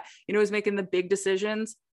stuff like that, who's making the big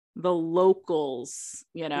decisions? The locals,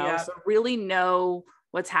 so really know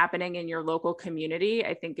what's happening in your local community,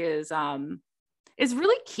 I think is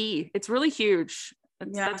really key. It's really huge.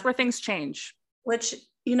 That's where things change. Which,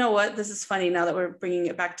 you know what, this is funny now that we're bringing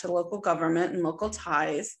it back to local government and local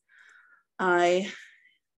ties.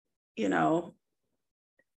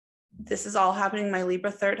 This is all happening in my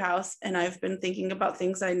Libra third house, and I've been thinking about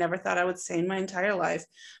things that I never thought I would say in my entire life,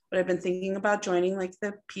 but I've been thinking about joining like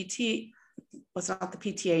the PT. Well, it's not the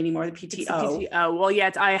PTA anymore, the PTO. Well, yeah,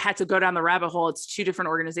 I had to go down the rabbit hole. It's two different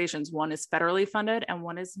organizations. One is federally funded and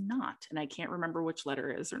one is not. And I can't remember which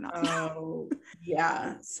letter is or not. Oh,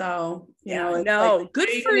 yeah. So, no, good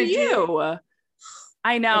for you.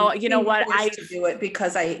 I know. You know what? I to do it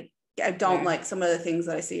because I don't like some of the things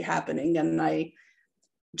that I see happening. And I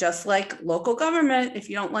just like local government. If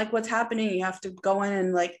you don't like what's happening, you have to go in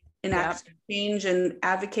and like enact change and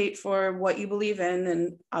advocate for what you believe in.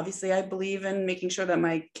 And obviously I believe in making sure that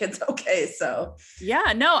my kid's okay. So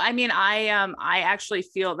I actually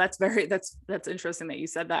feel that's interesting that you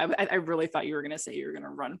said that. I really thought you were going to say you were going to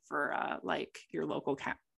run for like your local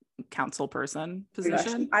council person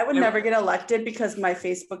position. I would never get elected because my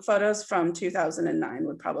Facebook photos from 2009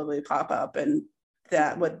 would probably pop up, and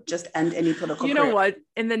that would just end any political career. What?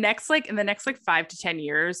 In the next 5 to 10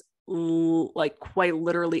 years, like quite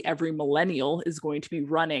literally every millennial is going to be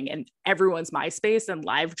running, and everyone's MySpace and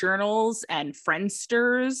live journals and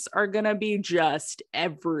Friendsters are going to be just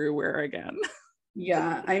everywhere again.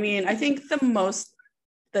 Yeah. I mean, I think the most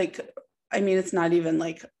it's not even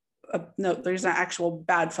like, no, there's not actual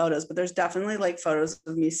bad photos, but there's definitely like photos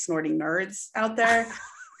of me snorting nerds out there.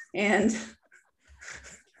 And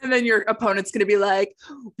then your opponent's going to be like,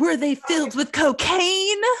 were they filled with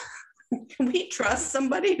cocaine? Can we trust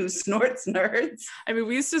somebody who snorts nerds? I mean,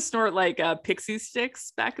 we used to snort like pixie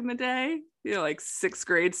sticks back in the day, like 6th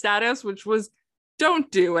grade status, which was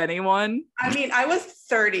don't do anyone. I mean, I was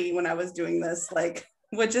 30 when I was doing this,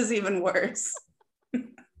 which is even worse.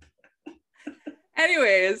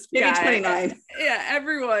 Anyways, maybe 29. Yeah,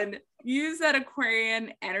 everyone use that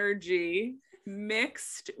Aquarian energy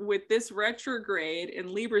mixed with this retrograde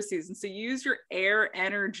in Libra season. So use your air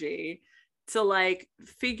energy to like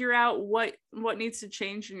figure out what needs to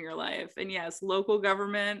change in your life. And yes, local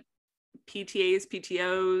government, PTAs,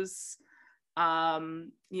 PTOs,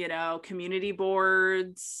 community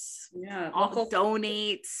boards, local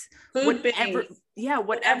donate, whatever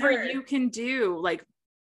you can do, like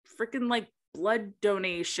freaking like blood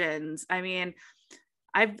donations. I mean,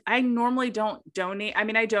 I normally don't donate. I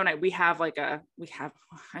mean, I donate.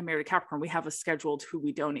 I married a Capricorn. We have a scheduled who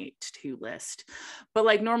we donate to list, but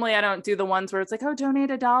like normally I don't do the ones where it's like, oh, donate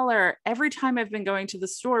 $1. Every time I've been going to the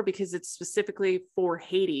store because it's specifically for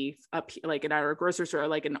Haiti up like in our grocery store,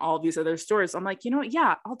 like in all of these other stores. I'm like,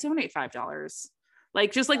 yeah, I'll donate $5.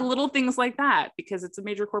 Like just like little things like that because it's a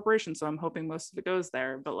major corporation. So I'm hoping most of it goes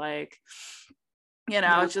there, but like,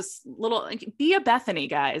 it's just little, like, be a Bethany,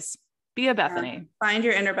 guys. Be a Bethany. Find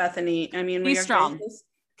your inner Bethany. I mean, be strong.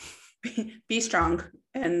 Be strong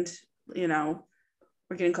and you know,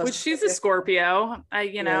 we're getting close. Which she's a Scorpio,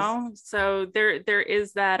 you know, so there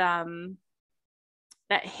is that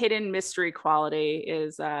that hidden mystery quality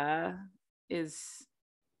is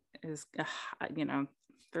you know,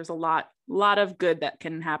 there's a lot of good that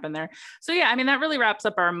can happen there. So yeah, I mean, that really wraps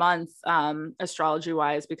up our month astrology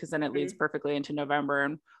wise, because then it leads perfectly into November,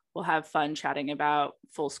 and we'll have fun chatting about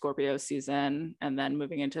full Scorpio season and then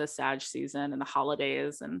moving into the Sag season and the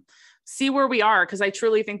holidays and see where we are. Because I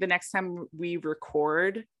truly think the next time we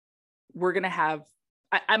record, we're going to have,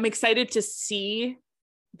 I'm excited to see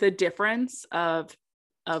the difference of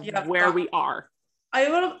where we are.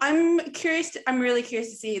 I'm really curious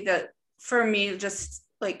to see that. For me, just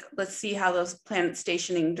like, let's see how those planets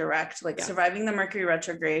stationing direct, like surviving the Mercury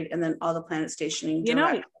retrograde and then all the planets stationing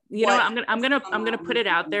direct. You know, I'm gonna put it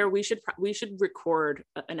out there. We should record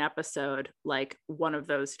an episode like one of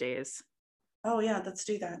those days. Oh yeah, let's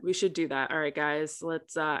do that. We should do that. All right, guys.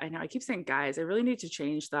 Let's I know I keep saying guys. I really need to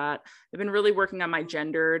change that. I've been really working on my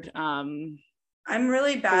gendered I'm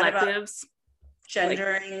really bad collectives. about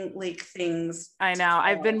gendering like things. I know.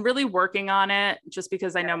 I've been really working on it just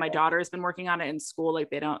because I know my daughter has been working on it in school. Like,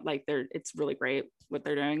 they don't like, it's really great what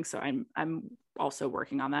they're doing. So I'm also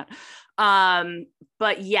working on that.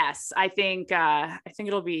 But yes, I think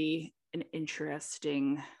it'll be an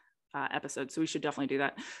interesting episode. So we should definitely do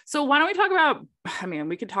that. So why don't we talk about, I mean,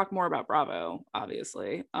 we could talk more about Bravo,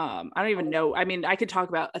 obviously. I don't even know. I mean, I could talk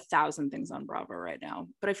about 1,000 things on Bravo right now,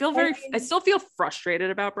 but I still feel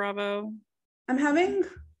frustrated about Bravo.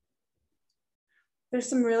 There's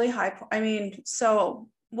some really so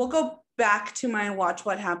we'll go back to my Watch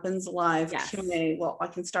What Happens Live Q&A. Well, I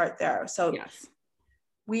can start there. So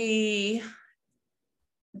we,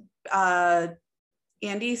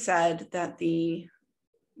 Andy said that the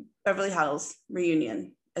Beverly Hills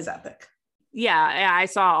reunion is epic. Yeah, I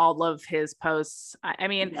saw all of his posts. I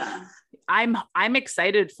mean, I'm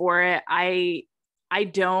excited for it. I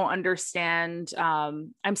don't understand.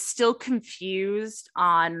 I'm still confused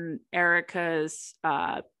on Erica's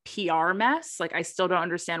PR mess. Like, I still don't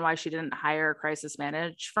understand why she didn't hire a crisis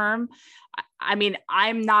manage firm. I mean,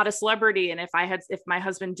 I'm not a celebrity, and if my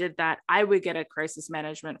husband did that, I would get a crisis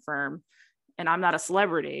management firm, and I'm not a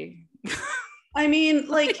celebrity. I mean,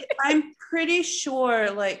 like, I'm pretty sure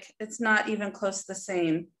like it's not even close to the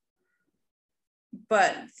same.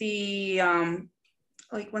 But the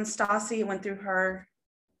like when Stassi went through her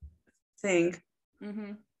thing,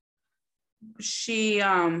 she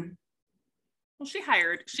hired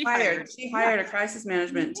a crisis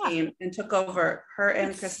management team and took over her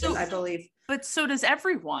and Kristen, I believe. But so does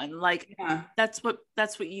everyone. Like, that's what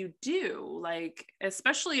you do. Like,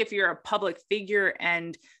 especially if you're a public figure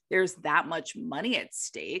and there's that much money at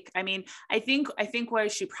stake. I mean, I think why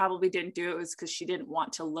she probably didn't do it was because she didn't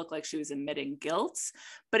want to look like she was admitting guilt,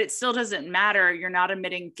 but it still doesn't matter. You're not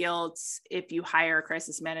admitting guilt if you hire a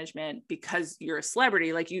crisis management because you're a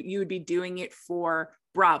celebrity. Like, you would be doing it for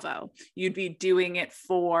Bravo. You'd be doing it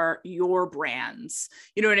for your brands.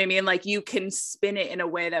 You know what I mean? Like, you can spin it in a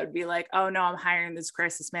way that would be like, oh no, I'm hiring this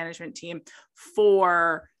crisis management team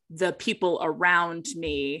for the people around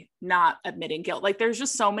me, not admitting guilt. Like, there's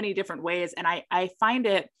just so many different ways. And I find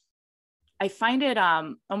it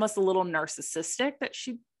almost a little narcissistic that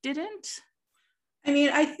she didn't. I mean,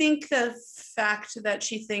 I think the fact that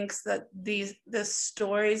she thinks that the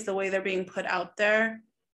stories, the way they're being put out there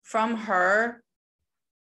from her,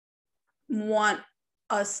 want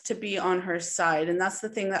us to be on her side. And that's the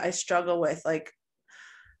thing that I struggle with. Like,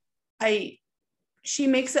 she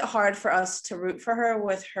makes it hard for us to root for her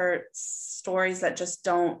with her stories that just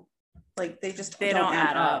don't, like, they don't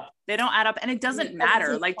add up. They don't add up, and it doesn't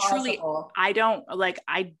matter. Like, truly, I don't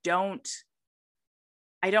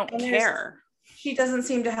care. She doesn't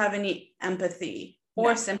seem to have any empathy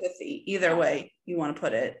or sympathy, either way you want to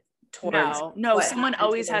put it. No, someone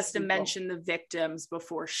always has to mention the victims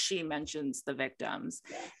before she mentions the victims.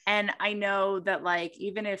 And I know that, like,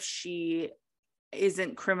 even if she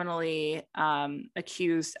isn't criminally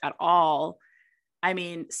accused at all, I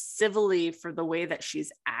mean, civilly, for the way that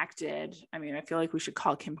she's acted, I mean, I feel like we should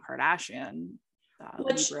call Kim Kardashian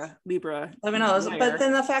Libra. Let me know. But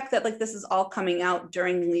then the fact that, like, this is all coming out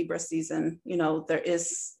during Libra season, you know, there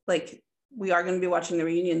is, like, we are going to be watching the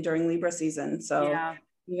reunion during Libra season. So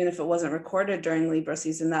even if it wasn't recorded during Libra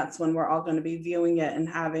season, that's when we're all going to be viewing it and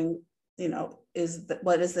having, you know,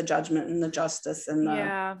 what is the judgment and the justice and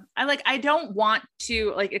the... I don't want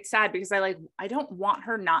to, like, it's sad because I don't want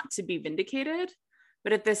her not to be vindicated,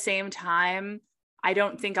 but at the same time, I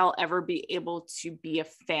don't think I'll ever be able to be a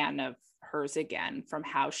fan of hers again from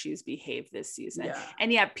how she's behaved this season.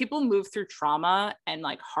 And people move through trauma and,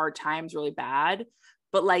 like, hard times really bad,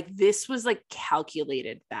 but like this was like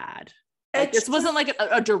calculated bad. Like, It's this wasn't like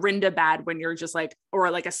a Dorinda bad when you're just like, or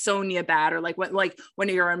like a Sonia bad, or like when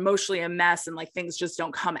you're emotionally a mess and like things just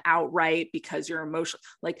don't come out right because you're emotional.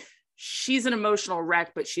 Like she's an emotional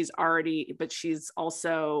wreck, but she's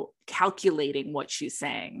also calculating what she's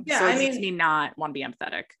saying. Yeah, so it makes me not want to be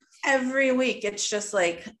empathetic. Every week, it's just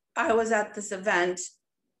like, I was at this event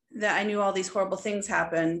that I knew all these horrible things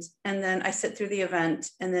happened. And then I sit through the event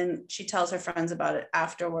and then she tells her friends about it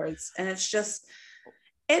afterwards. And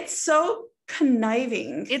it's so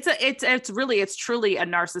conniving. It's truly a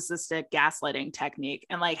narcissistic gaslighting technique,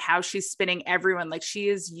 and like how she's spinning everyone. Like she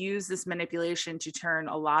has used this manipulation to turn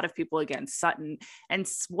a lot of people against Sutton, and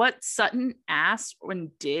what Sutton asked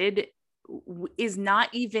and did is not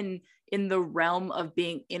even in the realm of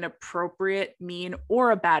being inappropriate, mean,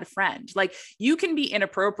 or a bad friend. Like you can be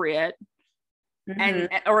inappropriate and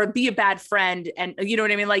or be a bad friend, and you know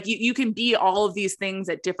what I mean, like you can be all of these things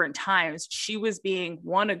at different times. She was being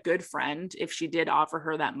a good friend if she did offer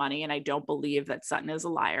her that money, and I don't believe that Sutton is a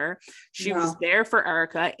liar. She was there for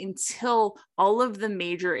Erica until all of the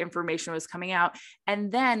major information was coming out,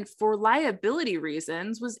 and then for liability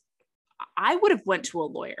reasons I would have went to a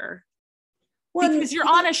lawyer. Because you're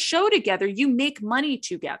on a show together, you make money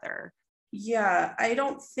together. Yeah, I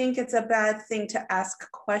don't think it's a bad thing to ask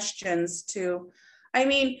questions to. I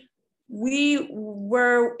mean,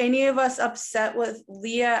 were any of us upset with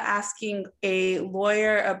Leah asking a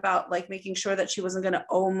lawyer about like making sure that she wasn't going to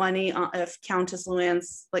owe money if Countess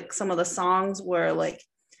Luann's, like some of the songs were like,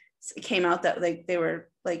 it came out that like they were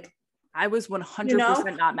like, I was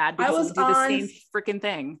 100% not mad because I would do the same freaking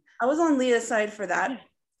thing. I was on Leah's side for that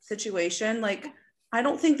situation. Like, I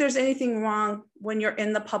don't think there's anything wrong when you're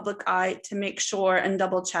in the public eye to make sure and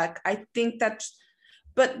double check. I think that's,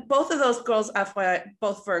 but both of those girls, FYI,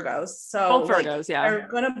 both Virgos. So both Virgos, yeah. They're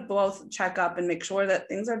going to both check up and make sure that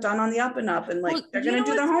things are done on the up and up, and like they're going to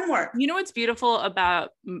do their homework. You know what's beautiful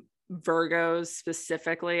about Virgos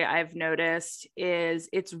specifically, I've noticed, is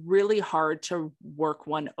it's really hard to work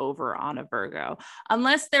one over on a Virgo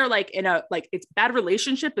unless they're like in a, like, it's bad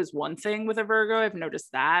relationship is one thing with a Virgo. I've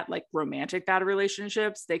noticed that, like romantic bad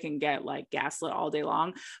relationships, they can get like gaslit all day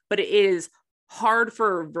long, but it is hard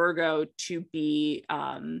for a Virgo to be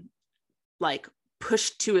like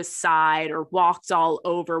pushed to a side or walked all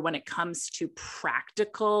over when it comes to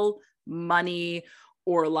practical money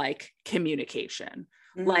or like communication.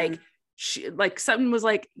 Like someone was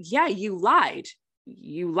like, yeah, you lied.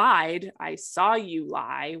 I saw you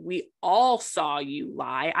lie. We all saw you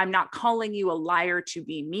lie. I'm not calling you a liar to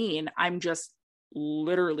be mean. I'm just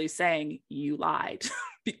literally saying you lied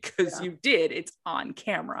because you did. It's on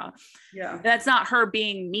camera. Yeah. That's not her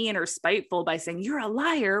being mean or spiteful by saying you're a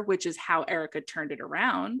liar, which is how Erica turned it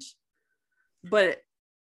around. But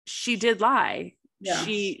she did lie. Yeah.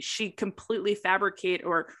 She completely fabricated,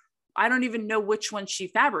 or I don't even know which one she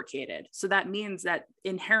fabricated. So that means that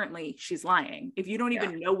inherently she's lying. If you don't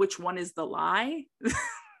even know which one is the lie.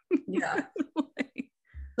 Yeah.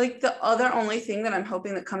 Like the other only thing that I'm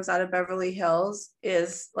hoping that comes out of Beverly Hills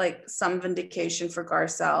is like some vindication for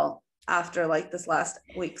Garcelle after like this last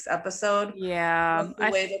week's episode. Yeah. The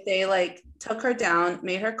way that they like took her down,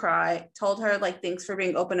 made her cry, told her like, thanks for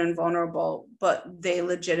being open and vulnerable. But they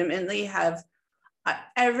legitimately have,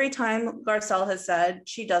 every time Garcelle has said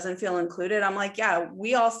she doesn't feel included, I'm like, yeah,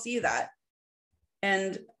 we all see that.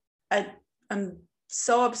 And I'm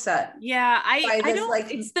so upset. Yeah, I don't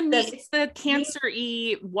like, it's the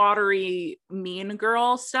Cancer-y, watery mean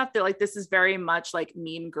girl stuff that like, this is very much like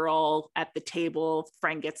Mean Girl at the table.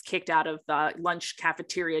 Friend gets kicked out of the lunch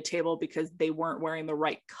cafeteria table because they weren't wearing the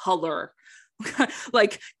right color.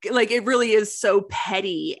 like it really is so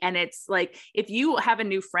petty. And it's like, if you have a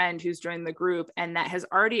new friend who's joined the group and that has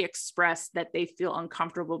already expressed that they feel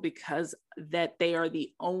uncomfortable because that they are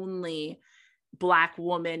the only Black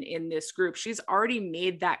woman in this group, she's already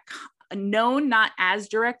made that known, not as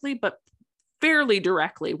directly but fairly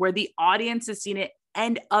directly, where the audience has seen it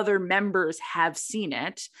and other members have seen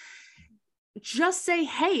it. Just say,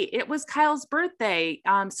 hey, it was Kyle's birthday.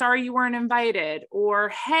 Sorry you weren't invited. Or,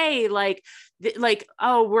 hey,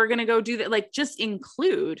 oh, we're going to go do that. Like, just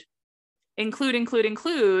include, and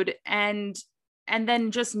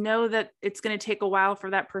then just know that it's going to take a while for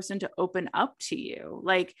that person to open up to you.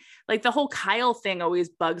 Like the whole Kyle thing always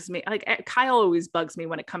bugs me. Like Kyle always bugs me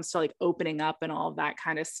when it comes to like opening up and all of that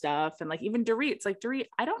kind of stuff. And like, even Dorit, it's like, Dorit,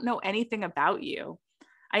 I don't know anything about you.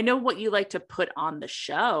 I know what you like to put on the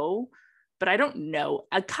show, but I don't know.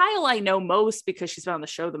 Kyle, I know most because she's been on the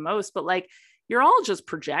show the most, but like, you're all just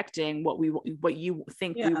projecting what you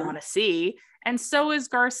think we want to see. And so is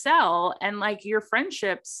Garcelle. And like, your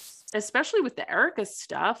friendships especially with the Erica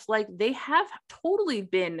stuff, like they have totally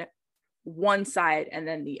been one side and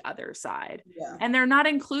then the other side. Yeah. And they're not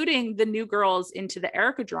including the new girls into the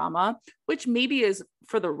Erica drama, which maybe is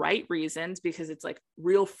for the right reasons because it's like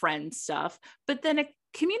real friend stuff. But then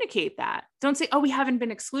communicate that. Don't say, oh, we haven't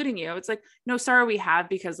been excluding you. It's like, no, sorry, we have,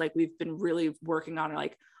 because like we've been really working on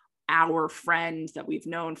like our friends that we've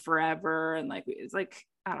known forever. And like, it's like,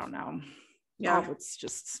 I don't know. Yeah. All of it's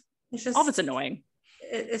just all of it's annoying.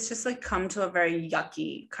 It's just like come to a very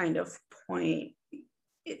yucky kind of point.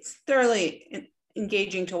 It's thoroughly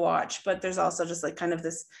engaging to watch, but there's also just like kind of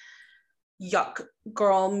this yuck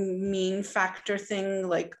girl mean factor thing.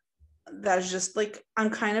 Like that's just like,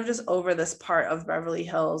 I'm kind of just over this part of Beverly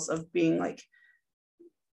Hills of being like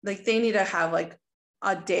they need to have like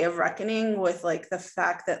a day of reckoning with like the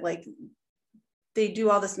fact that like they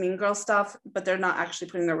do all this mean girl stuff, but they're not actually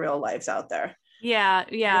putting their real lives out there. Yeah.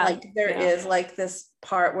 Like there is like this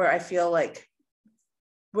part where I feel like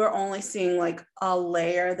we're only seeing like a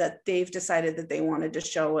layer that they've decided that they wanted to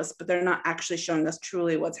show us, but they're not actually showing us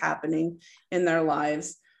truly what's happening in their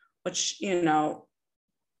lives, which, you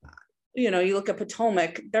look at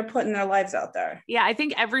Potomac, they're putting their lives out there. Yeah. I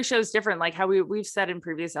think every show is different. Like how we've said in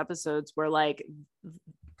previous episodes where like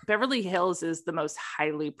Beverly Hills is the most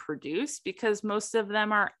highly produced because most of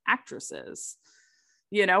them are actresses,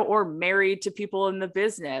 or married to people in the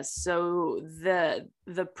business. So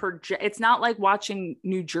it's not like watching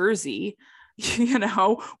New Jersey,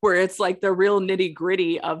 where it's like the real nitty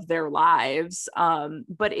gritty of their lives.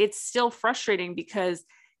 But it's still frustrating because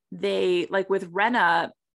they like with Renna,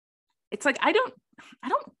 it's like, I don't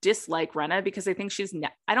dislike Renna because I think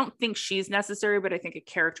I don't think she's necessary, but I think a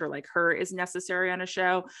character like her is necessary on a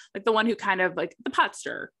show, like the one who kind of like the pot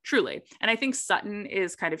stirrer, truly. And I think Sutton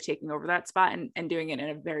is kind of taking over that spot and doing it in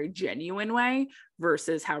a very genuine way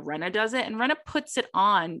versus how Renna does it. And Renna puts it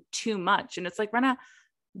on too much. And it's like, Renna,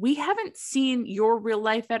 we haven't seen your real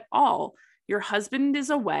life at all. Your husband is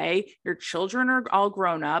away. Your children are all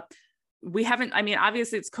grown up. We haven't, I mean,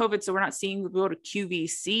 obviously it's COVID, so we're not seeing you go to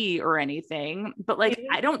QVC or anything, but like,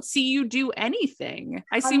 I don't see you do anything.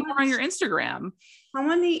 I see more on your Instagram.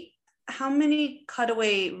 How many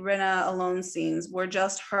cutaway Renna alone scenes were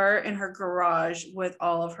just her in her garage with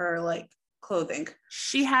all of her like clothing?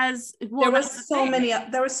 She has, there were so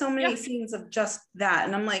many scenes of just that.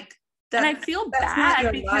 And I'm like, and I feel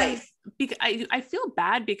bad because I feel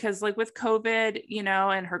bad because like with COVID,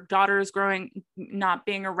 and her daughter's not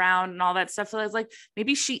being around and all that stuff. So I was like,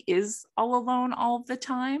 maybe she is all alone all the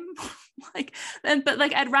time. But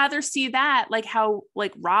I'd rather see that, like how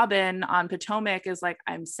like Robin on Potomac is like,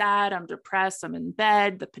 I'm sad, I'm depressed, I'm in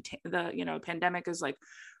bed. The pandemic is like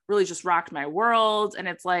really just rocked my world. And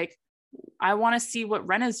it's like, I want to see what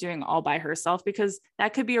Renna's doing all by herself, because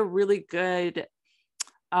that could be a really good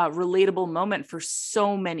relatable moment for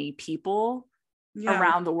so many people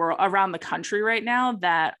around the world, around the country right now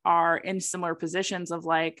that are in similar positions of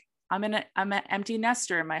like, I'm an empty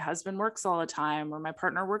nester and my husband works all the time or my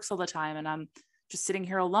partner works all the time and I'm just sitting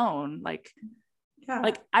here alone. Like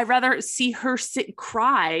I'd rather see her sit and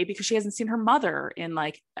cry because she hasn't seen her mother in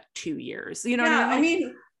like 2 years. You know what I mean? I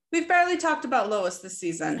mean, we've barely talked about Lois this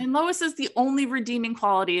season. And Lois is the only redeeming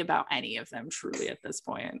quality about any of them, truly, at this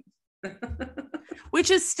point. Which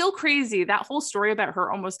is still crazy. That whole story about her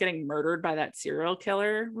almost getting murdered by that serial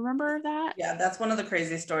killer. Remember that? Yeah, that's one of the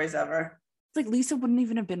craziest stories ever. It's like Lisa wouldn't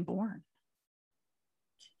even have been born.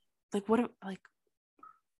 Like what?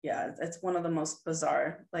 Yeah, it's one of the most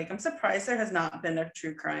bizarre. Like, I'm surprised there has not been a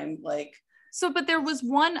true crime. Like, so, but there was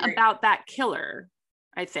one about that killer,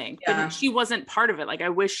 I think, but she wasn't part of it. Like, I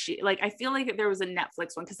wish she. Like, I feel like there was a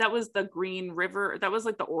Netflix one because that was the Green River. That was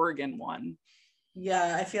like the Oregon one.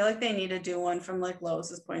 Yeah, I feel like they need to do one from like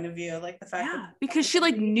Lois's point of view, like the fact that because she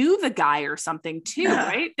like knew the guy or something too,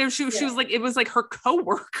 right? She was like, it was like her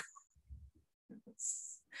coworker.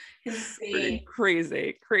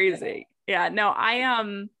 Crazy. Yeah, no,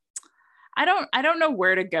 I don't know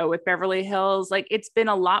where to go with Beverly Hills. Like, it's been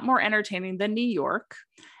a lot more entertaining than New York.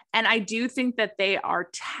 And I do think that they are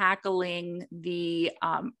tackling the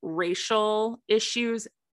racial issues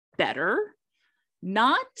better,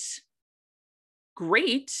 not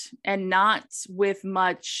great and not with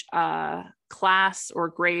much class or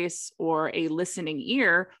grace or a listening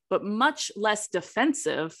ear, but much less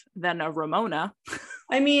defensive than a Ramona.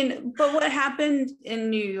 I mean, but what happened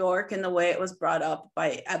in New York and the way it was brought up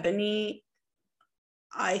by Ebony,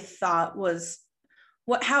 I thought was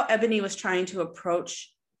how Ebony was trying to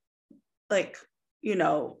approach, like,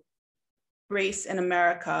 race in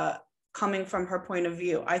America coming from her point of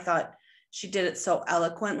view. I thought she did it so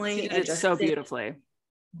eloquently. She did it so beautifully.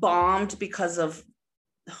 Bombed because of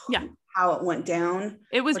Yeah. how it went down.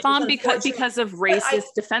 It was bombed because of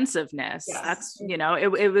racist defensiveness. Yes. That's, you know, it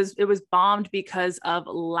was bombed because of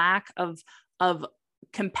lack of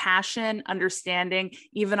compassion, understanding,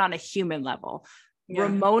 even on a human level. Yeah.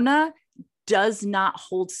 Ramona does not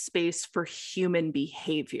hold space for human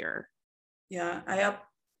behavior. Yeah, I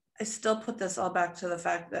still put this all back to the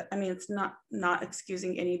fact that, I mean, it's not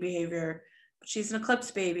excusing any behavior, but she's an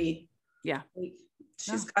eclipse baby. Yeah. Like,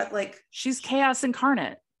 got like, she's chaos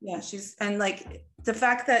incarnate. Yeah, and like the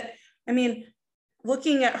fact that, I mean,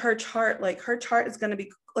 looking at her chart, like her chart is going to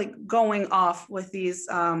be like going off with these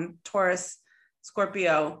Taurus,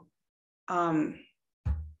 Scorpio, the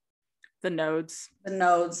nodes,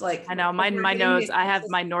 like, I know my nodes, I have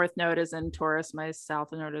my north node is in Taurus, my south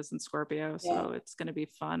node is in Scorpio, so it's going to be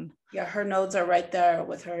fun. Yeah, her nodes are right there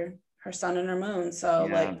with her sun and her moon, so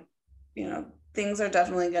like, you know, things are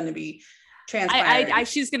definitely going to be transpiring.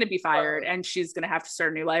 She's going to be fired and she's going to have to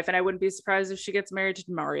start a new life, and I wouldn't be surprised if she gets married to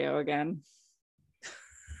Mario again.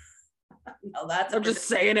 No, I'm just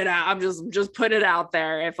saying it out. I'm just put it out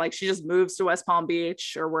there. If like she just moves to West Palm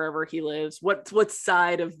Beach or wherever he lives, what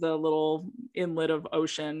side of the little inlet of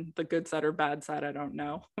ocean, the good side or bad side, I don't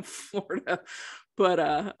know, Florida. But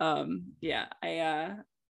I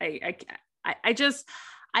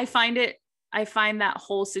find that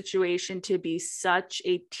whole situation to be such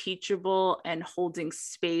a teachable and holding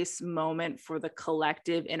space moment for the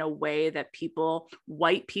collective in a way that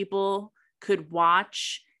white people could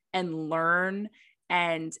watch and learn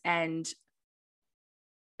and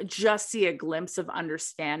just see a glimpse of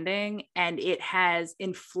understanding. And it has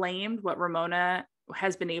inflamed what Ramona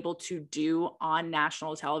has been able to do on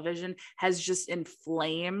national television, has just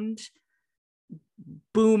inflamed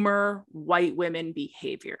boomer white women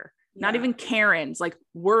behavior. Yeah. Not even Karens, like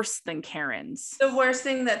worse than Karens. The worst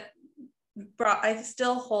thing that I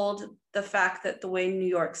still hold the fact that the way New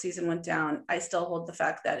York season went down, I still hold the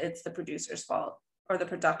fact that it's the producer's fault. Or the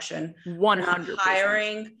production 100%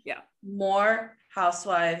 hiring more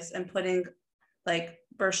housewives and putting, like,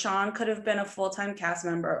 Bershawn could have been a full-time cast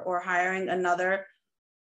member, or hiring another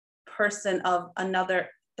person of another,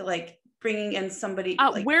 like bringing in somebody.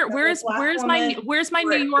 Like, where's my New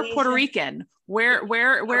York Asian. Puerto Rican?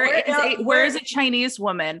 Where is a Chinese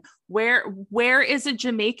woman? Where is a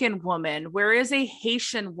Jamaican woman? Where is a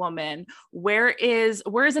Haitian woman? Where is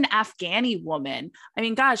an Afghani woman? I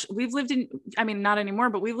mean, gosh, not anymore,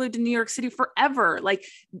 but we've lived in New York City forever. Like,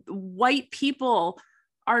 white people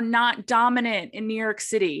are not dominant in New York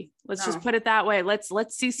City. Let's just put it that way. Let's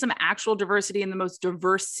see some actual diversity in the most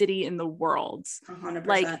diverse city in the world. 100%.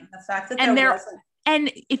 Like, the fact that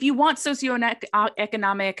and if you want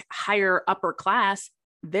socioeconomic higher upper class,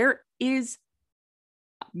 there is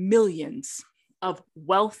millions of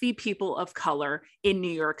wealthy people of color in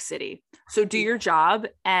New York City. So do your job,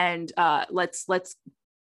 and let's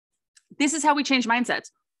this is how we change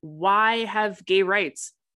mindsets. Why have gay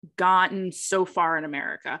rights gotten so far in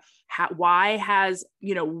America? Why has,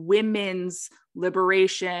 women's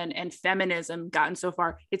liberation and feminism gotten so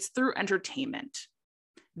far? It's through entertainment.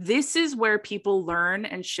 This is where people learn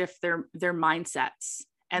and shift their mindsets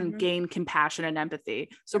and gain compassion and empathy.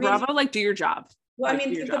 So bravo, like, do your job. Well, like,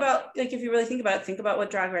 think about, like, if you really think about what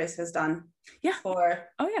Drag Race has done. Yeah.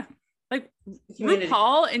 Like community.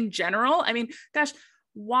 RuPaul in general. I mean, gosh,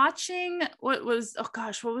 watching what was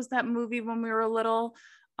that movie when we were little?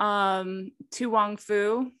 Tu Wong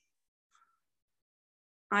Fu.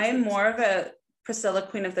 I am more of a Priscilla,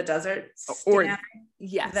 Queen of the Desert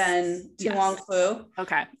than Tu Wong Fu.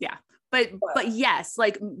 Okay, yeah. But yes,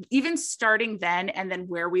 like, even starting then and then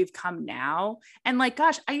where we've come now. And like,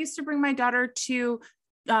 gosh, I used to bring my daughter to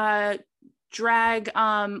drag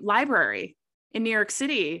library in New York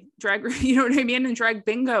City, drag, you know what I mean? And drag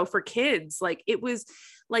bingo for kids. Like, it was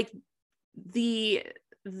like the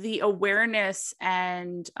awareness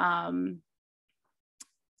and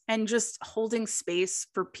just holding space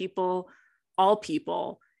for people, all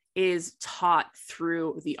people, is taught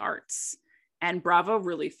through the arts. And Bravo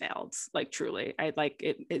really failed. Like, truly, I like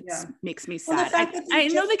it. It makes me sad. I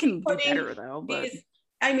know they can do better though, but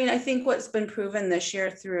I think what's been proven this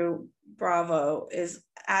year through Bravo is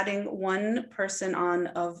adding one person on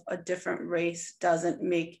of a different race doesn't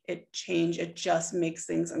make it change. It just makes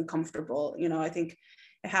things uncomfortable. I think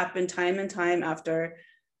it happened time and time after.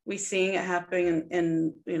 We seeing it happening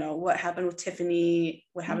in what happened with Tiffany,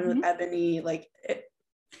 what happened with Ebony, like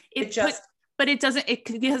but it doesn't,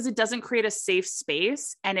 because it doesn't create a safe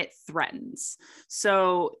space, and it threatens.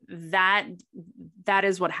 So that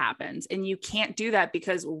is what happens. And you can't do that,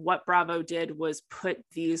 because what Bravo did was put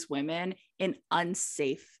these women in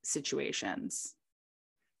unsafe situations.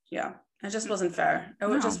 Yeah. It just wasn't fair.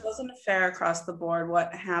 No. Just wasn't fair across the board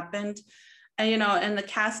what happened. And, you know, and the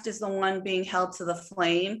cast is the one being held to the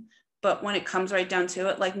flame. But when it comes right down to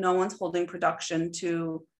it, like no one's holding production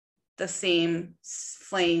to the same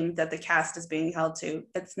flame that the cast is being held to.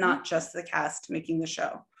 It's not just the cast making the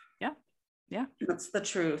show. Yeah. Yeah. That's the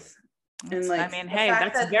truth. And like, I mean, hey,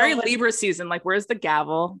 that's very Libra season. Like, where's the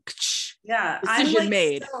gavel? Yeah. Decision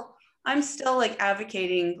made. I'm still like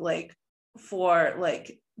advocating like for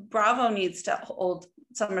like Bravo needs to hold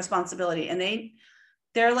some responsibility, and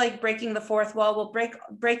they're like breaking the fourth wall. Well,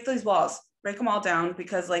 break these walls, break them all down,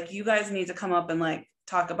 because like you guys need to come up and like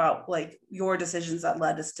talk about like your decisions that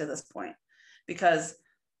led us to this point, because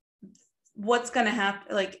what's going to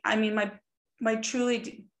happen, like, I mean, my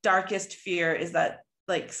truly darkest fear is that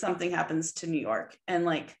like something happens to New York, and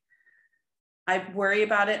like I worry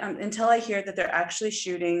about it until I hear that they're actually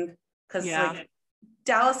shooting, because like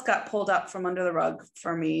Dallas got pulled up from under the rug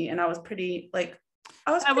for me, and I was pretty like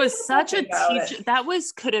that was such a teach that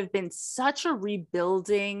was could have been such a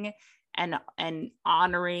rebuilding and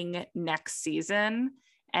honoring next season.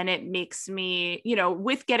 And it makes me, you know,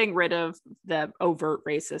 with getting rid of the overt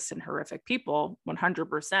racist and horrific people,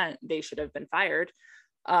 100% they should have been fired,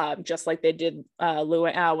 just like they did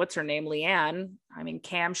what's her name, Leanne. I mean,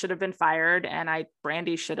 Cam should have been fired, and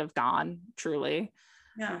Brandy should have gone, truly.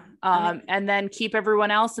 Yeah. And then keep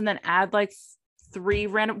everyone else, and then add like 3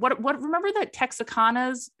 random what remember that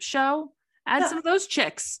Texacanas show? Add some of those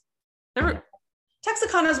chicks.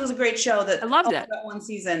 Texacanas was a great show that I loved it. That one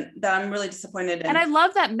season that I'm really disappointed in. And I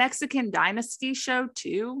love that Mexican Dynasty show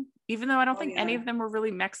too, even though I don't think any of them were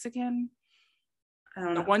really Mexican. I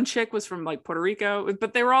don't know. The one chick was from like Puerto Rico,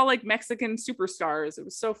 but they were all like Mexican superstars. It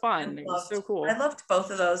was so fun. It was so cool. I loved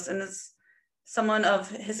both of those. And as someone of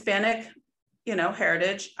Hispanic, you know,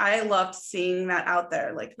 heritage, I loved seeing that out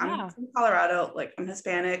there. Like I'm from Colorado, like I'm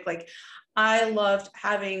Hispanic. Like I loved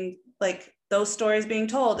having like those stories being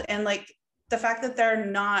told, and like the fact that they're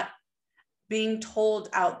not being told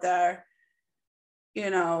out there, you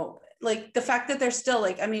know, like the fact that they're still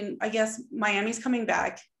like, I mean, I guess Miami's coming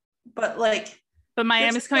back, but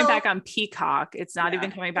Miami's coming back on Peacock. It's not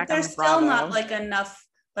even coming back on Bravo. There's still not like enough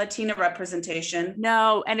Latina representation.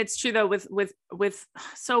 No, and it's true though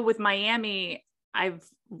with Miami, I've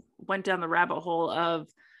went down the rabbit hole of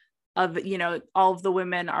you know, all of the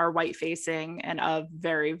women are white facing and of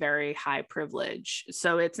very, very high privilege.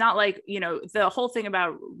 So it's not like, you know, the whole thing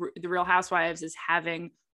about the Real Housewives is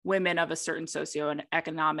having women of a certain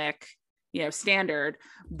socioeconomic, you know, standard,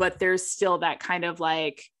 but there's still that kind of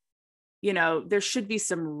like, you know, there should be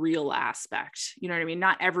some real aspect, you know what I mean?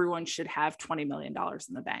 Not everyone should have $20 million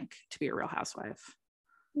in the bank to be a Real Housewife.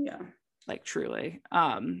 Yeah. Like truly.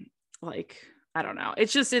 Like, I don't know.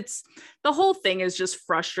 It's the whole thing is just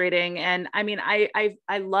frustrating. And I mean, I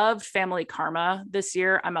loved Family Karma this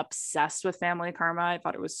year. I'm obsessed with Family Karma. I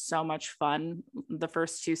thought it was so much fun the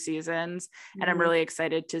first 2 seasons. And I'm really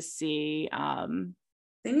excited to see,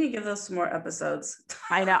 they need to give those some more episodes.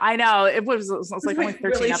 I know. It was like only 13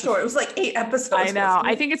 really episodes. Short. It was like 8 episodes. I know.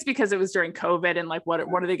 I think it's because it was during COVID, and like, what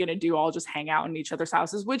are they going to do? All just hang out in each other's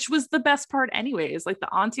houses, which was the best part anyways. Like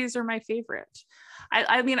the aunties are my favorite.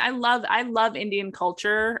 I mean, I love Indian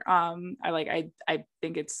culture. I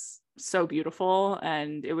think it's so beautiful,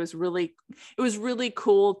 and it was really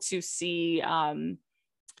cool to see,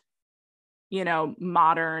 you know,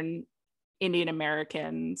 modern Indian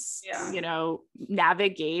Americans, you know,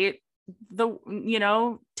 navigate the, you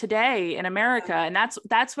know, today in America. And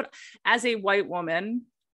that's what, as a white woman,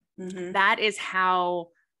 that is how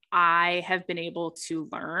I have been able to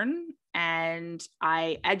learn. And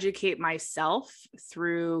I educate myself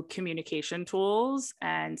through communication tools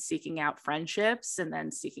and seeking out friendships, and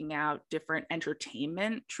then seeking out different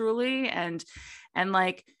entertainment, truly. And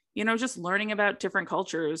like, you know, just learning about different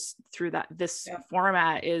cultures through this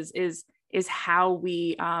format is how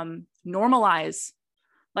we normalize,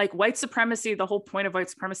 like, white supremacy. The whole point of white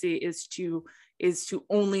supremacy is to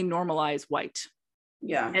only normalize white.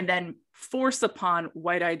 Yeah. And then force upon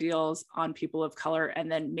white ideals on people of color,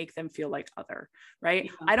 and then make them feel like other, right?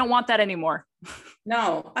 Yeah. I don't want that anymore.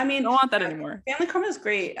 No, I mean, I don't want that anymore. Family Karma is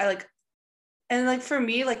great. For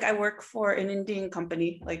me, like, I work for an Indian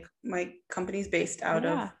company. Like, my company's based out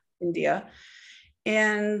of India.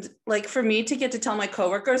 And like, for me to get to tell my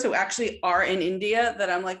coworkers who actually are in India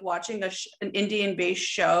that I'm like watching an Indian based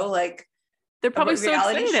show, like, they're probably so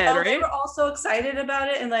excited, right? They were all so excited about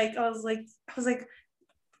it. And like, I was like,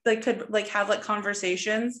 could like have like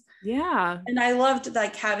conversations. Yeah. And I loved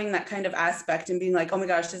like having that kind of aspect and being like, oh my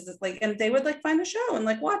gosh, this is like, and they would like find the show and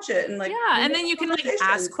like watch it and like, yeah. And then you can like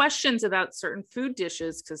ask questions about certain food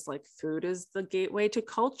dishes, because like food is the gateway to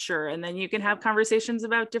culture. And then you can have conversations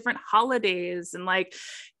about different holidays and like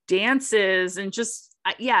dances and just,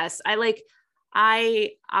 yes,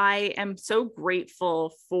 I am so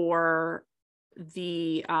grateful for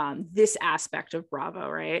the this aspect of Bravo.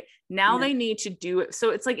 Right now they need to do it,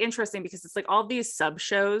 so it's like interesting because it's like all these sub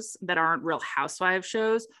shows that aren't Real Housewives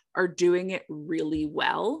shows are doing it really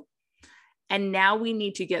well, and now we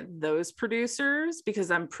need to get those producers, because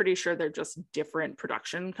I'm pretty sure they're just different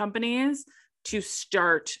production companies, to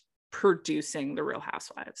start producing the Real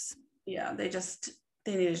Housewives. Yeah, they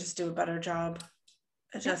need to just do a better job.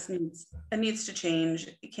 It just needs to change.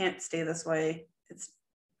 It can't stay this way. It's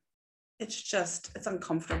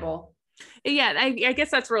uncomfortable. Yeah, I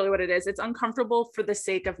guess that's really what it is. It's uncomfortable for the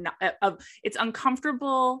sake of it's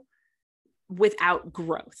uncomfortable without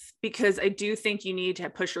growth, because I do think you need to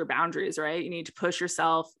push your boundaries, right? You need to push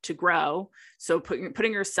yourself to grow. So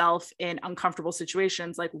putting yourself in uncomfortable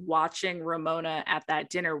situations, like watching Ramona at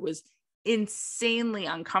that dinner was insanely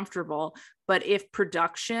uncomfortable. But if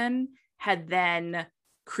production had then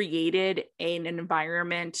created an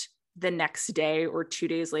environment the next day or 2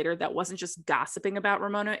 days later that wasn't just gossiping about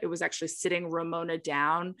Ramona, it was actually sitting Ramona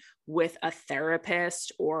down with a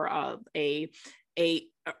therapist or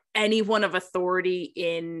anyone of authority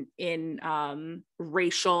in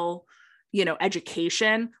racial,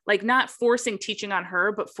 education, like not forcing teaching on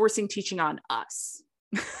her, but forcing teaching on us,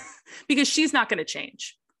 because she's not going to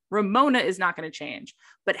change. Ramona is not going to change,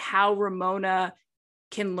 but how Ramona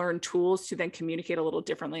can learn tools to then communicate a little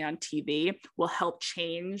differently on TV will help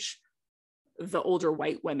change the older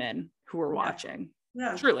white women who are watching.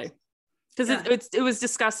 Yeah, truly. Because it was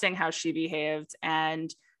disgusting how she behaved,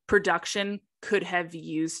 and production could have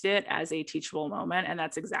used it as a teachable moment. And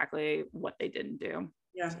that's exactly what they didn't do.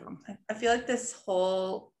 Yeah. So. I feel like this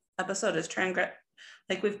whole episode is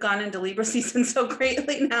like we've gone into Libra season so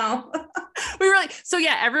greatly now. So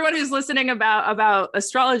yeah, everyone who's listening about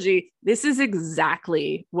astrology, this is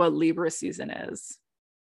exactly what Libra season is.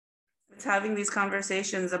 It's having these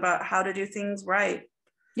conversations about how to do things right.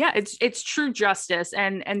 Yeah, it's true justice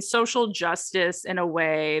and social justice in a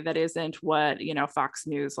way that isn't what Fox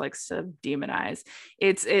News likes to demonize.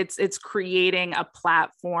 It's creating a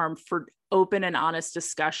platform for open and honest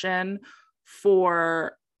discussion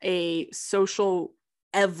for a social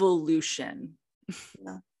evolution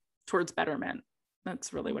towards betterment.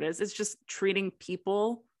 That's really what it is. It's just treating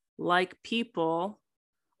people like people,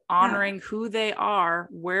 honoring who they are,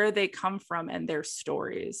 where they come from, and their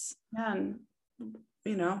stories. Yeah, and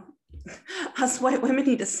us white women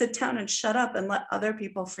need to sit down and shut up and let other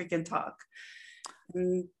people freaking talk.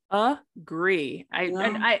 Agree. I've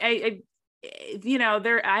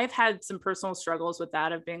had some personal struggles with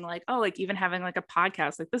that, of being like, oh, like even having like a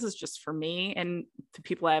podcast, like this is just for me and the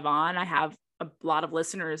people I have on. I have a lot of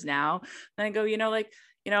listeners now, and I go,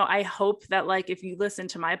 I hope that like if you listen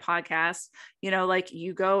to my podcast, like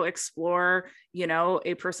you go explore,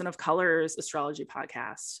 a person of color's astrology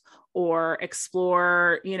podcast, or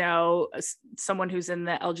explore, someone who's in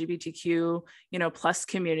the LGBTQ, plus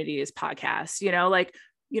community's podcast,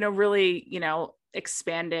 really,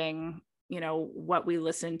 expanding, what we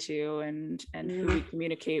listen to and who we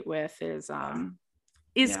communicate with is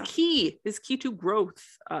key to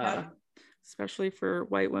growth, especially for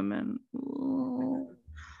white women. Ooh.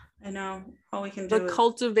 I know all we can do. The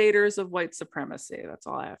cultivators of white supremacy. That's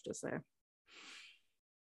all I have to say.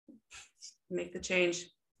 Make the change.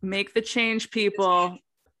 Make the change, people.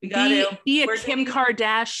 Be a Kim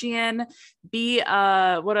Kardashian. Be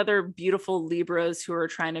what other beautiful Libras who are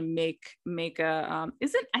trying to make a I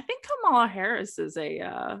think Kamala Harris is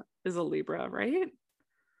a Libra, right?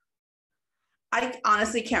 I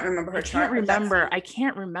honestly can't remember her I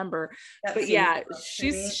can't remember. But yeah,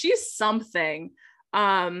 she's something.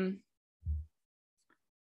 But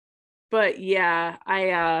yeah,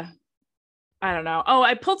 I don't know. Oh,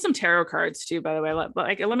 I pulled some tarot cards too, by the way. Let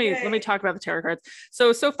me talk about the tarot cards.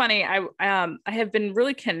 So funny. I have been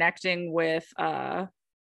really connecting with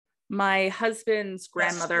my husband's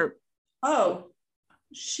grandmother. Oh,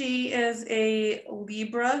 she is a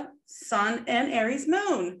Libra sun and Aries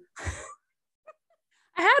moon.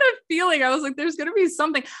 I had a feeling. I was like, there's gonna be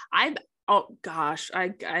something. Oh gosh, I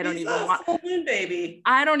don't even want full moon baby.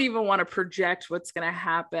 I don't even want to project what's gonna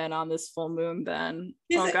happen on this full moon then.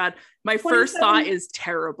 God, my first thought is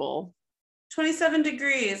terrible. 27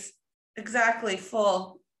 degrees, exactly,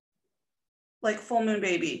 full moon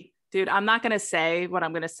baby. Dude, I'm not going to say what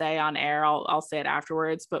I'm going to say on air. I'll say it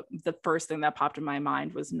afterwards, but the first thing that popped in my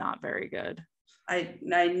mind was not very good. I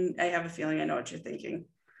have a feeling I know what you're thinking.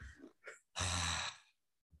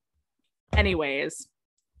 Anyways,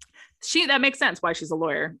 that makes sense why she's a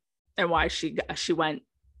lawyer and why she went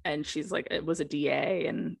and she's like, it was a DA,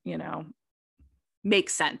 and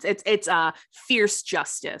makes sense. It's a fierce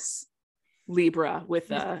justice, Libra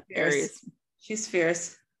with Aries. She's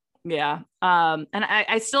fierce. Yeah. And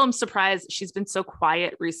I still am surprised she's been so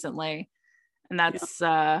quiet recently. And that's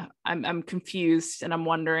I'm confused and I'm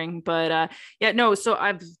wondering, but so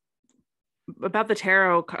I've about the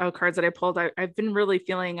tarot cards that I pulled, I've been really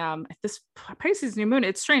feeling this Pisces new moon.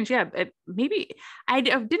 It's strange. Yeah. Maybe I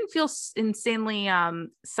didn't feel insanely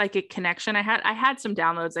psychic connection. I had some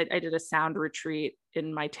downloads. I did a sound retreat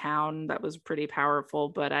in my town that was pretty powerful,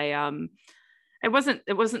 but it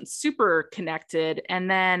wasn't super connected. And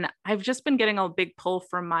then I've just been getting a big pull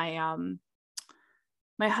from my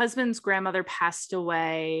husband's grandmother passed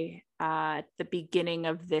away at the beginning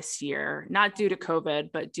of this year, not due to COVID,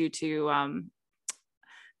 but due to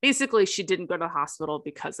basically she didn't go to the hospital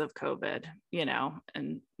because of COVID,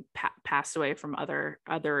 and passed away from other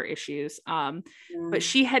issues. But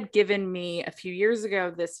she had given me a few years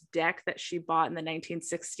ago this deck that she bought in the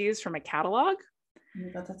 1960s from a catalog. Oh my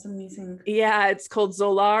God, that's amazing. Yeah, it's called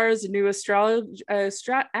Zolar's New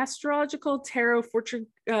Astrological Tarot Fortune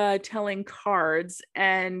Telling Cards.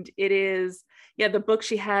 And it is, the book,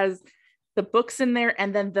 she has the books in there.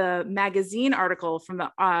 And then the magazine article from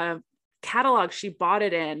the catalog she bought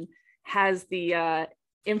it in has the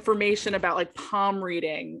information about like palm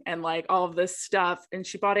reading and like all of this stuff. And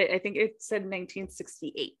she bought it, I think it said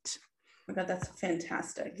 1968. Oh my God, that's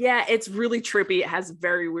fantastic. Yeah, it's really trippy. It has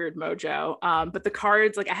very weird mojo. But the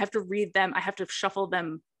cards, like I have to read them. I have to shuffle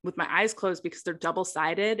them with my eyes closed because they're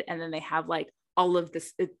double-sided. And then they have like all of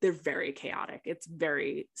this. They're very chaotic. It's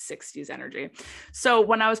very 60s energy. So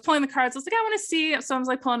when I was pulling the cards, I was like, I want to see. So I was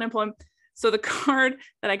like pulling and pulling. So the card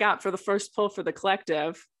that I got for the first pull for the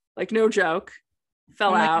collective, like no joke,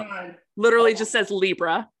 fell out. God. Literally just says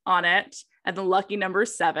Libra on it. And the lucky number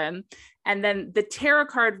 7. And then the tarot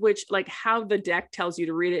card, which like how the deck tells you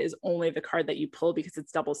to read it is only the card that you pull because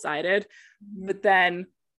it's double-sided. Mm-hmm. But then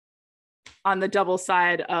on the double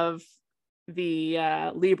side of the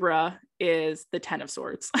Libra is the 10 of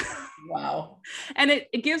Swords. Wow. And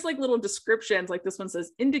it gives like little descriptions. Like this one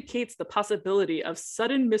says, indicates the possibility of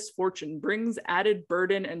sudden misfortune brings added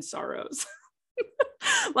burden and sorrows.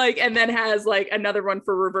 Like, and then has like another one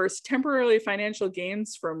for reverse, temporarily financial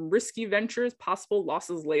gains from risky ventures, possible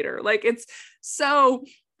losses later. Like it's so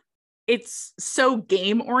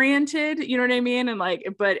game oriented, you know what I mean? And like,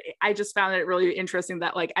 but I just found it really interesting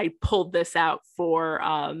that like I pulled this out for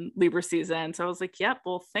Libra season. So I was like, yep,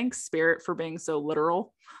 well, thanks Spirit for being so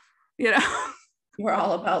literal, We're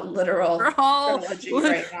all about literal. We're all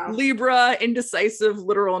right now. Libra indecisive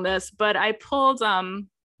literalness. But I pulled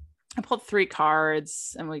 3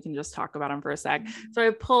 cards and we can just talk about them for a sec. So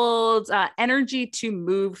I pulled energy to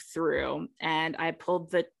move through, and I pulled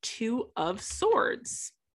the 2 of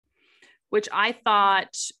Swords, which I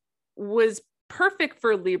thought was perfect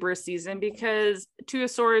for Libra season because 2 of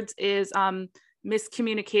Swords is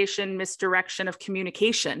miscommunication, misdirection of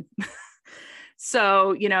communication.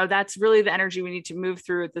 So, that's really the energy we need to move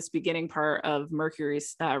through at this beginning part of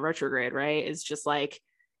Mercury's retrograde, right? It's just like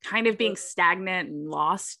kind of being stagnant and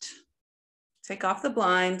lost. Take off the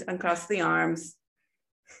blind, uncross the arms.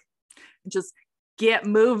 Just get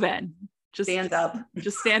moving. Just stand up.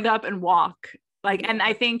 Just stand up and walk. Like, and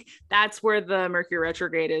I think that's where the Mercury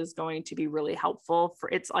retrograde is going to be really helpful for.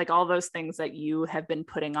 It's like all those things that you have been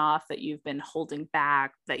putting off, that you've been holding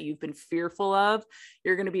back, that you've been fearful of.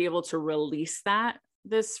 You're going to be able to release that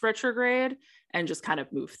this retrograde and just kind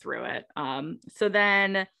of move through it. So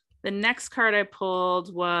then the next card I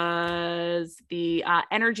pulled was the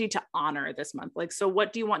energy to honor this month. Like, so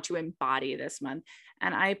what do you want to embody this month?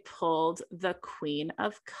 And I pulled the Queen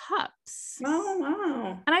of Cups. Oh,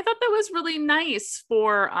 wow. And I thought that was really nice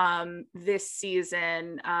for this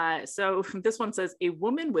season. So this one says, a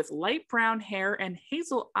woman with light brown hair and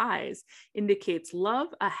hazel eyes indicates love,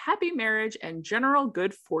 a happy marriage, and general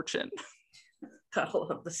good fortune. I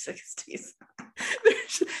love the 60s.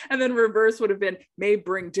 And then reverse would have been, may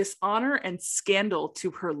bring dishonor and scandal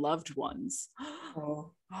to her loved ones.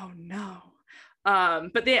 Oh no.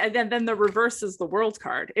 But then the reverse is the World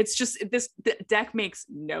card. It's just the deck makes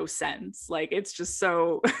no sense. Like it's just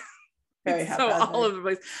so very so all over the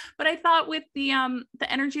place. But I thought with the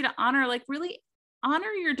energy to honor, like really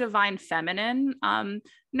honor your divine feminine.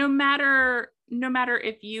 No matter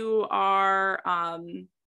if you are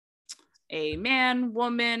a man,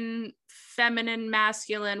 woman, feminine,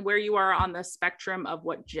 masculine, where you are on the spectrum of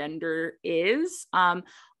what gender is.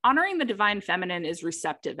 Honoring the divine feminine is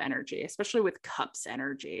receptive energy, especially with cups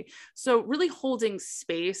energy. So really holding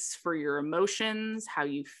space for your emotions, how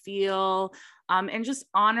you feel, and just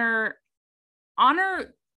honor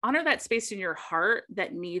that space in your heart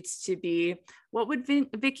that needs to be, what would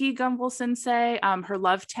Vicky Gunvalson say? Her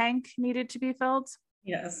love tank needed to be filled.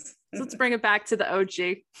 Yes. So let's bring it back to the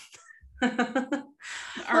OG. Well,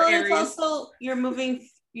 it's also, you're moving,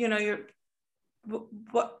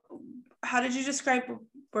 how did you describe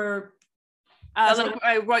where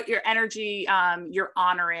what your energy you're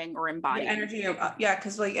honoring or embodying? The energy,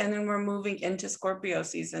 because and then we're moving into Scorpio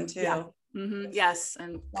season too. Yeah. Mm-hmm. Yes,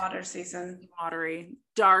 and water season, watery,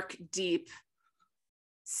 dark, deep,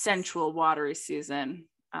 sensual, watery season.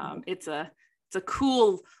 It's a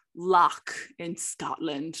cool loch in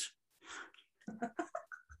Scotland.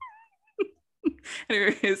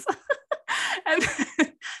 Anyways, and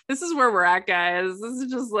this is where we're at, guys. This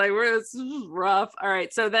is just like this is rough. All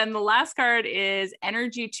right, so then the last card is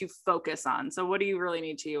energy to focus on. So what do you really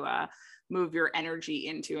need to move your energy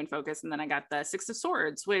into and focus? And then I got the Six of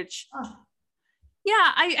Swords, which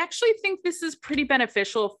yeah, I actually think this is pretty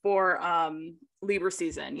beneficial for Libra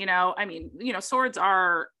season. Swords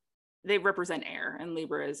they represent air, and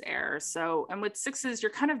Libra is air. So, and with sixes,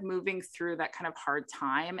 you're kind of moving through that kind of hard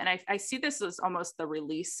time. And I see this as almost the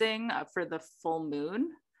releasing for the full moon,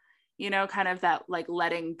 kind of that like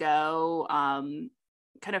letting go, kind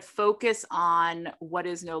of focus on what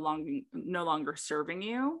is no longer serving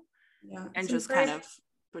you, and just kind of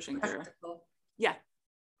pushing practical through. Yeah.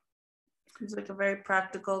 It's like a very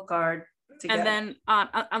practical card. And then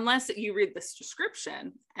unless you read this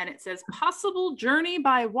description and it says possible journey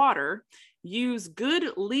by water, use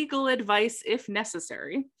good legal advice if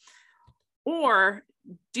necessary, or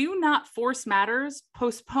do not force matters,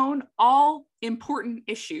 postpone all important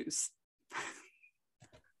issues.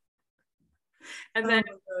 And then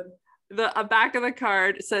the back of the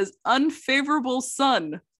card says unfavorable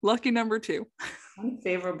sun, lucky number 2.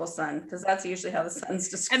 Unfavorable sun, because that's usually how the sun's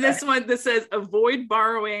described. And this says avoid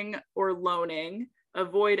borrowing or loaning,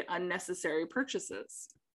 avoid unnecessary purchases.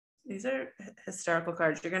 These are historical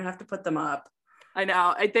cards. You're gonna have to put them up. I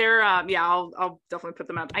know they're I'll definitely put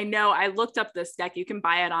them up. I know I looked up this deck. You can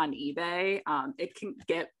buy it on eBay. It can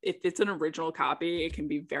get, if it's an original copy, it can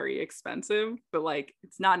be very expensive, but like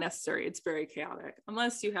it's not necessary. It's very chaotic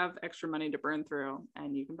unless you have extra money to burn through,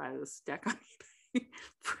 and you can buy this deck on eBay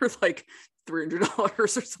for like $300 or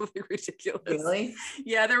something ridiculous. Really?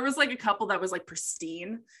 Yeah, there was like a couple that was like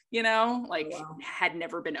pristine, had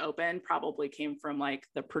never been opened, probably came from like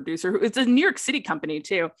the producer. It's a New York City company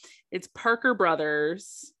too. It's Parker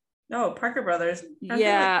Brothers. No, Parker Brothers.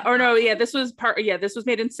 Yeah. Or no, yeah, this was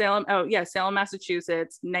made in Salem. Oh yeah, Salem,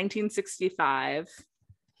 Massachusetts, 1965. Oh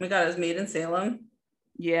my God, it was made in Salem.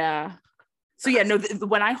 Yeah. So yeah, no,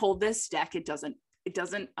 when I hold this deck, it doesn't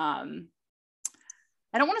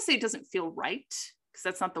I don't want to say it doesn't feel right, because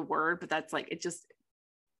that's not the word, but that's like, it's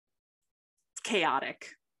chaotic.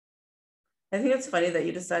 I think it's funny that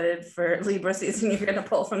you decided for Libra season, you're going to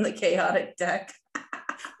pull from the chaotic deck. It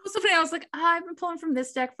was so funny. I was like, I've been pulling from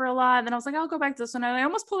this deck for a lot. And then I was like, I'll go back to this one. And I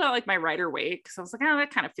almost pulled out like my Rider-Waite, because I was like,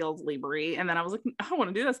 that kind of feels Libra-y. And then I was like, I don't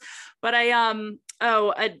want to do this. But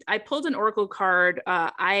I pulled an Oracle card.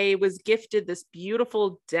 I was gifted this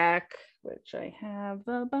beautiful deck, which I have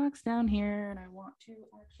the box down here, and I want to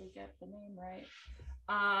actually get the name right.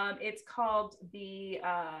 It's called the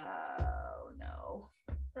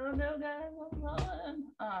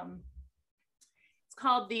it's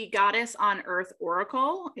called the Goddess on Earth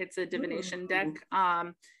Oracle. It's a divination deck,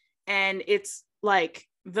 and it's like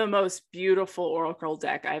the most beautiful Oracle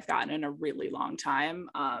deck I've gotten in a really long time.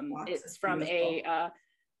 It's from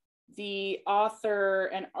the author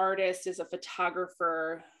and artist is a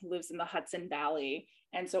photographer who lives in the Hudson Valley.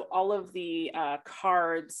 And so all of the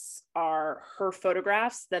cards are her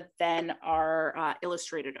photographs that then are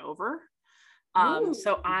illustrated over. And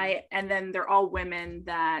then they're all women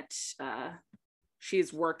that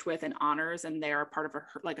she's worked with and honors, and they are part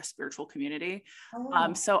of a spiritual community.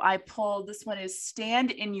 So I pulled, this one is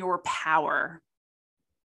Stand in Your Power.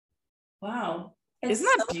 Wow. Isn't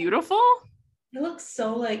that beautiful? It looks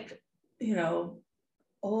so like,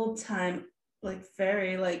 old time, like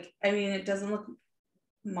very it doesn't look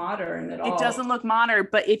modern at all. It doesn't look modern,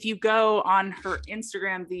 but if you go on her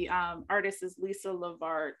Instagram, the artist is Lisa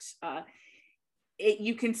Lavart.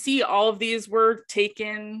 You can see all of these were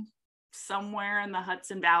taken somewhere in the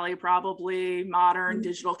Hudson Valley, probably modern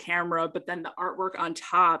digital camera, but then the artwork on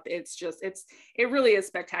top, it really is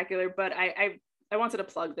spectacular. But I wanted to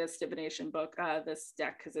plug this divination book, this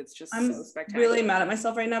deck, because it's just I'm so spectacular. really mad at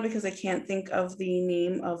myself right now because I can't think of the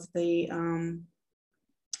name of the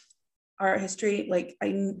art history. Like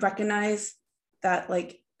I recognize that,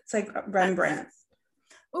 like it's like Rembrandt.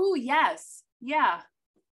 Oh yes, yeah.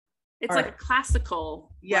 It's Art. like a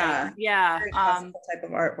classical. Yeah. Like, yeah. Classical type of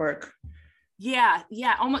artwork. Yeah,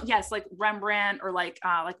 almost, yes, like Rembrandt or like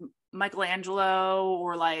Michelangelo,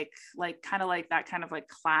 or like kind of like that kind of like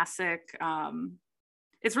classic.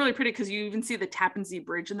 It's really pretty because you even see the Tappan Zee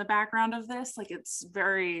Bridge in the background of this. Like it's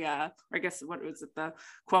very I guess, what was it, the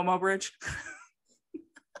Cuomo Bridge?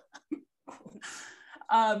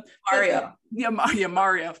 Mario.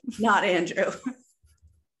 Mario. Not Andrew.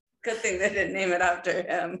 Good thing they didn't name it after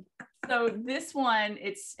him. So this one,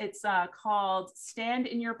 it's called Stand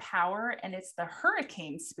in Your Power, and it's the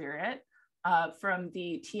hurricane spirit from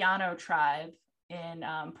the Tiano tribe in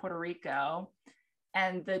Puerto Rico.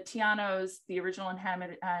 And the Tianos, the original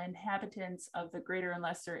inhabitants of the Greater and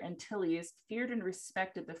Lesser Antilles, feared and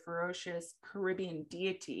respected the ferocious Caribbean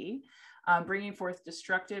deity, bringing forth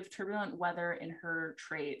destructive, turbulent weather in her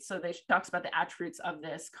trait. So she talks about the attributes of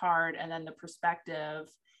this card, and then the perspective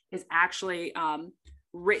is actually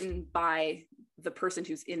written by the person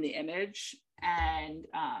who's in the image. And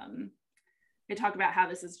they talk about how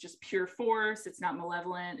this is just pure force. It's not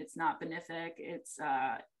malevolent. It's not benefic.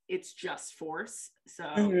 It's just force. So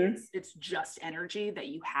it's just energy that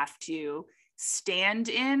you have to stand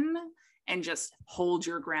in and just hold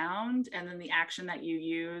your ground. And then the action that you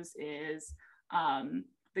use is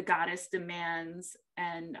the goddess demands,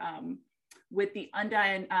 and with the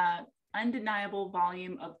undeniable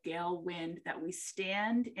volume of gale wind, that we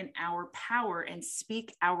stand in our power and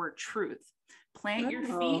speak our truth. Plant your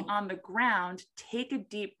feet on the ground, take a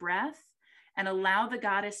deep breath, and allow the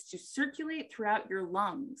goddess to circulate throughout your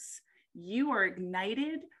lungs. You are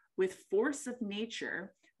ignited with force of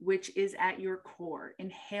nature, which is at your core.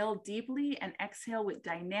 Inhale deeply and exhale with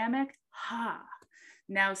dynamic ha.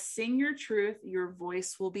 Now sing your truth, your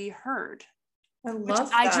voice will be heard. I Which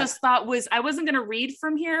love I that. just thought was, I wasn't going to read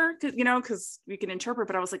from here because we can interpret,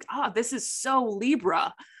 but I was like, this is so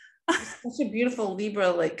Libra. It's such a beautiful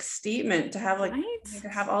Libra like statement to have, like, right? to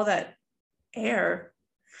have all that air.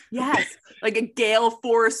 Yes, like a gale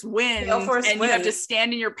force wind, you have to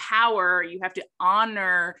stand in your power. You have to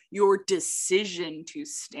honor your decision to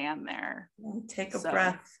stand there. Take a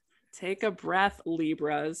breath. Take a breath,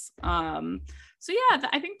 Libras. So yeah,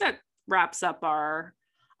 I think that wraps up our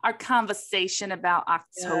conversation about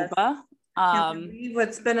October. Can't believe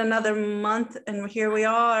it's been another month and here we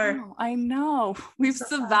are. Oh, I know. We've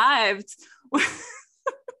survived.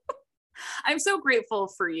 I'm so grateful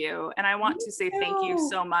for you, and I want to say thank you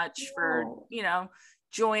so much for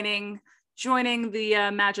joining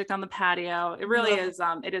the Magic on the Patio. It really is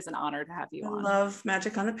it is an honor to have you on. I love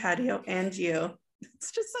Magic on the Patio and you.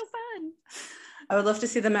 It's just so fun. I would love to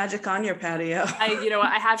see the magic on your patio.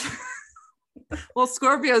 I have well,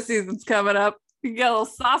 Scorpio season's coming up. You get a little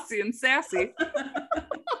saucy and sassy.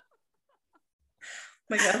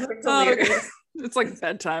 My God, that's hilarious. It's like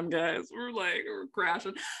bedtime, guys. We're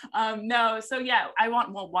crashing. No, so yeah, I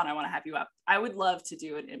want to have you up. I would love to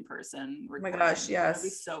do it in person. Oh my gosh, yes. It'd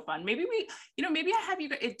be so fun. Maybe maybe I have you,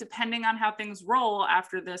 depending on how things roll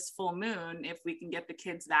after this full moon, if we can get the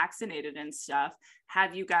kids vaccinated and stuff,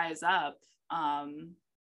 have you guys up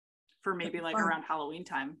for maybe like around Halloween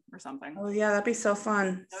time or something. Oh yeah, that'd be so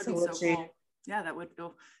fun. That would be so cool. Yeah, that would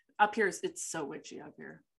go. Up here, it's so witchy up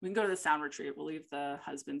here. We can go to the sound retreat. We'll leave the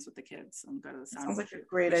husbands with the kids and go to the sound retreat. Sounds like a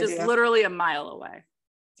great idea. Just literally a mile away.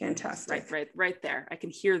 Fantastic. Right there. I can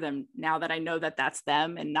hear them now that I know that that's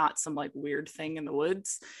them and not some like weird thing in the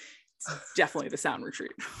woods. It's definitely the sound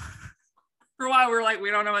retreat. For a while, we were like,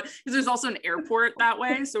 we don't know what, because there's also an airport that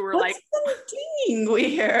way. So we're What's the ding we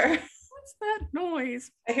hear? What's that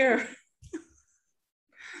noise? I hear.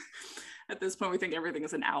 At this point, we think everything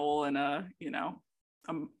is an owl and at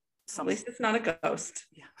least it's not a ghost.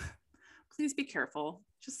 Yeah. Please be careful.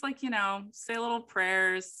 Just like, say little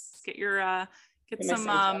prayers, get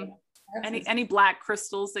some any black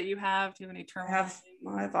crystals that you have. Do you have any terminal?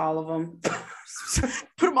 I have all of them.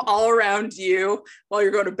 Put them all around you while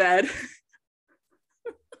you're going to bed.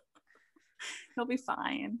 He'll be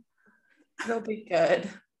fine. He'll be good.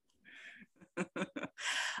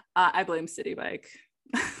 I blame City Bike.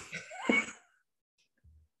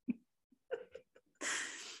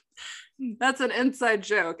 That's an inside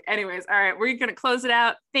joke. Anyways, all right, we're going to close it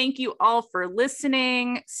out. Thank you all for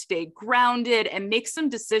listening. Stay grounded and make some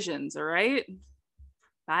decisions, all right?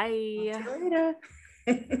 Bye. Talk to you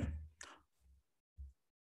later.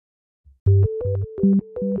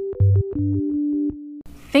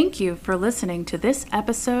 Thank you for listening to this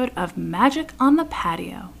episode of Magic on the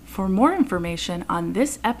Patio. For more information on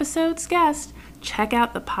this episode's guest, check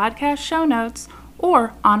out the podcast show notes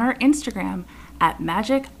or on our Instagram at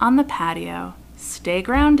Magic on the Patio. Stay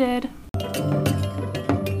grounded.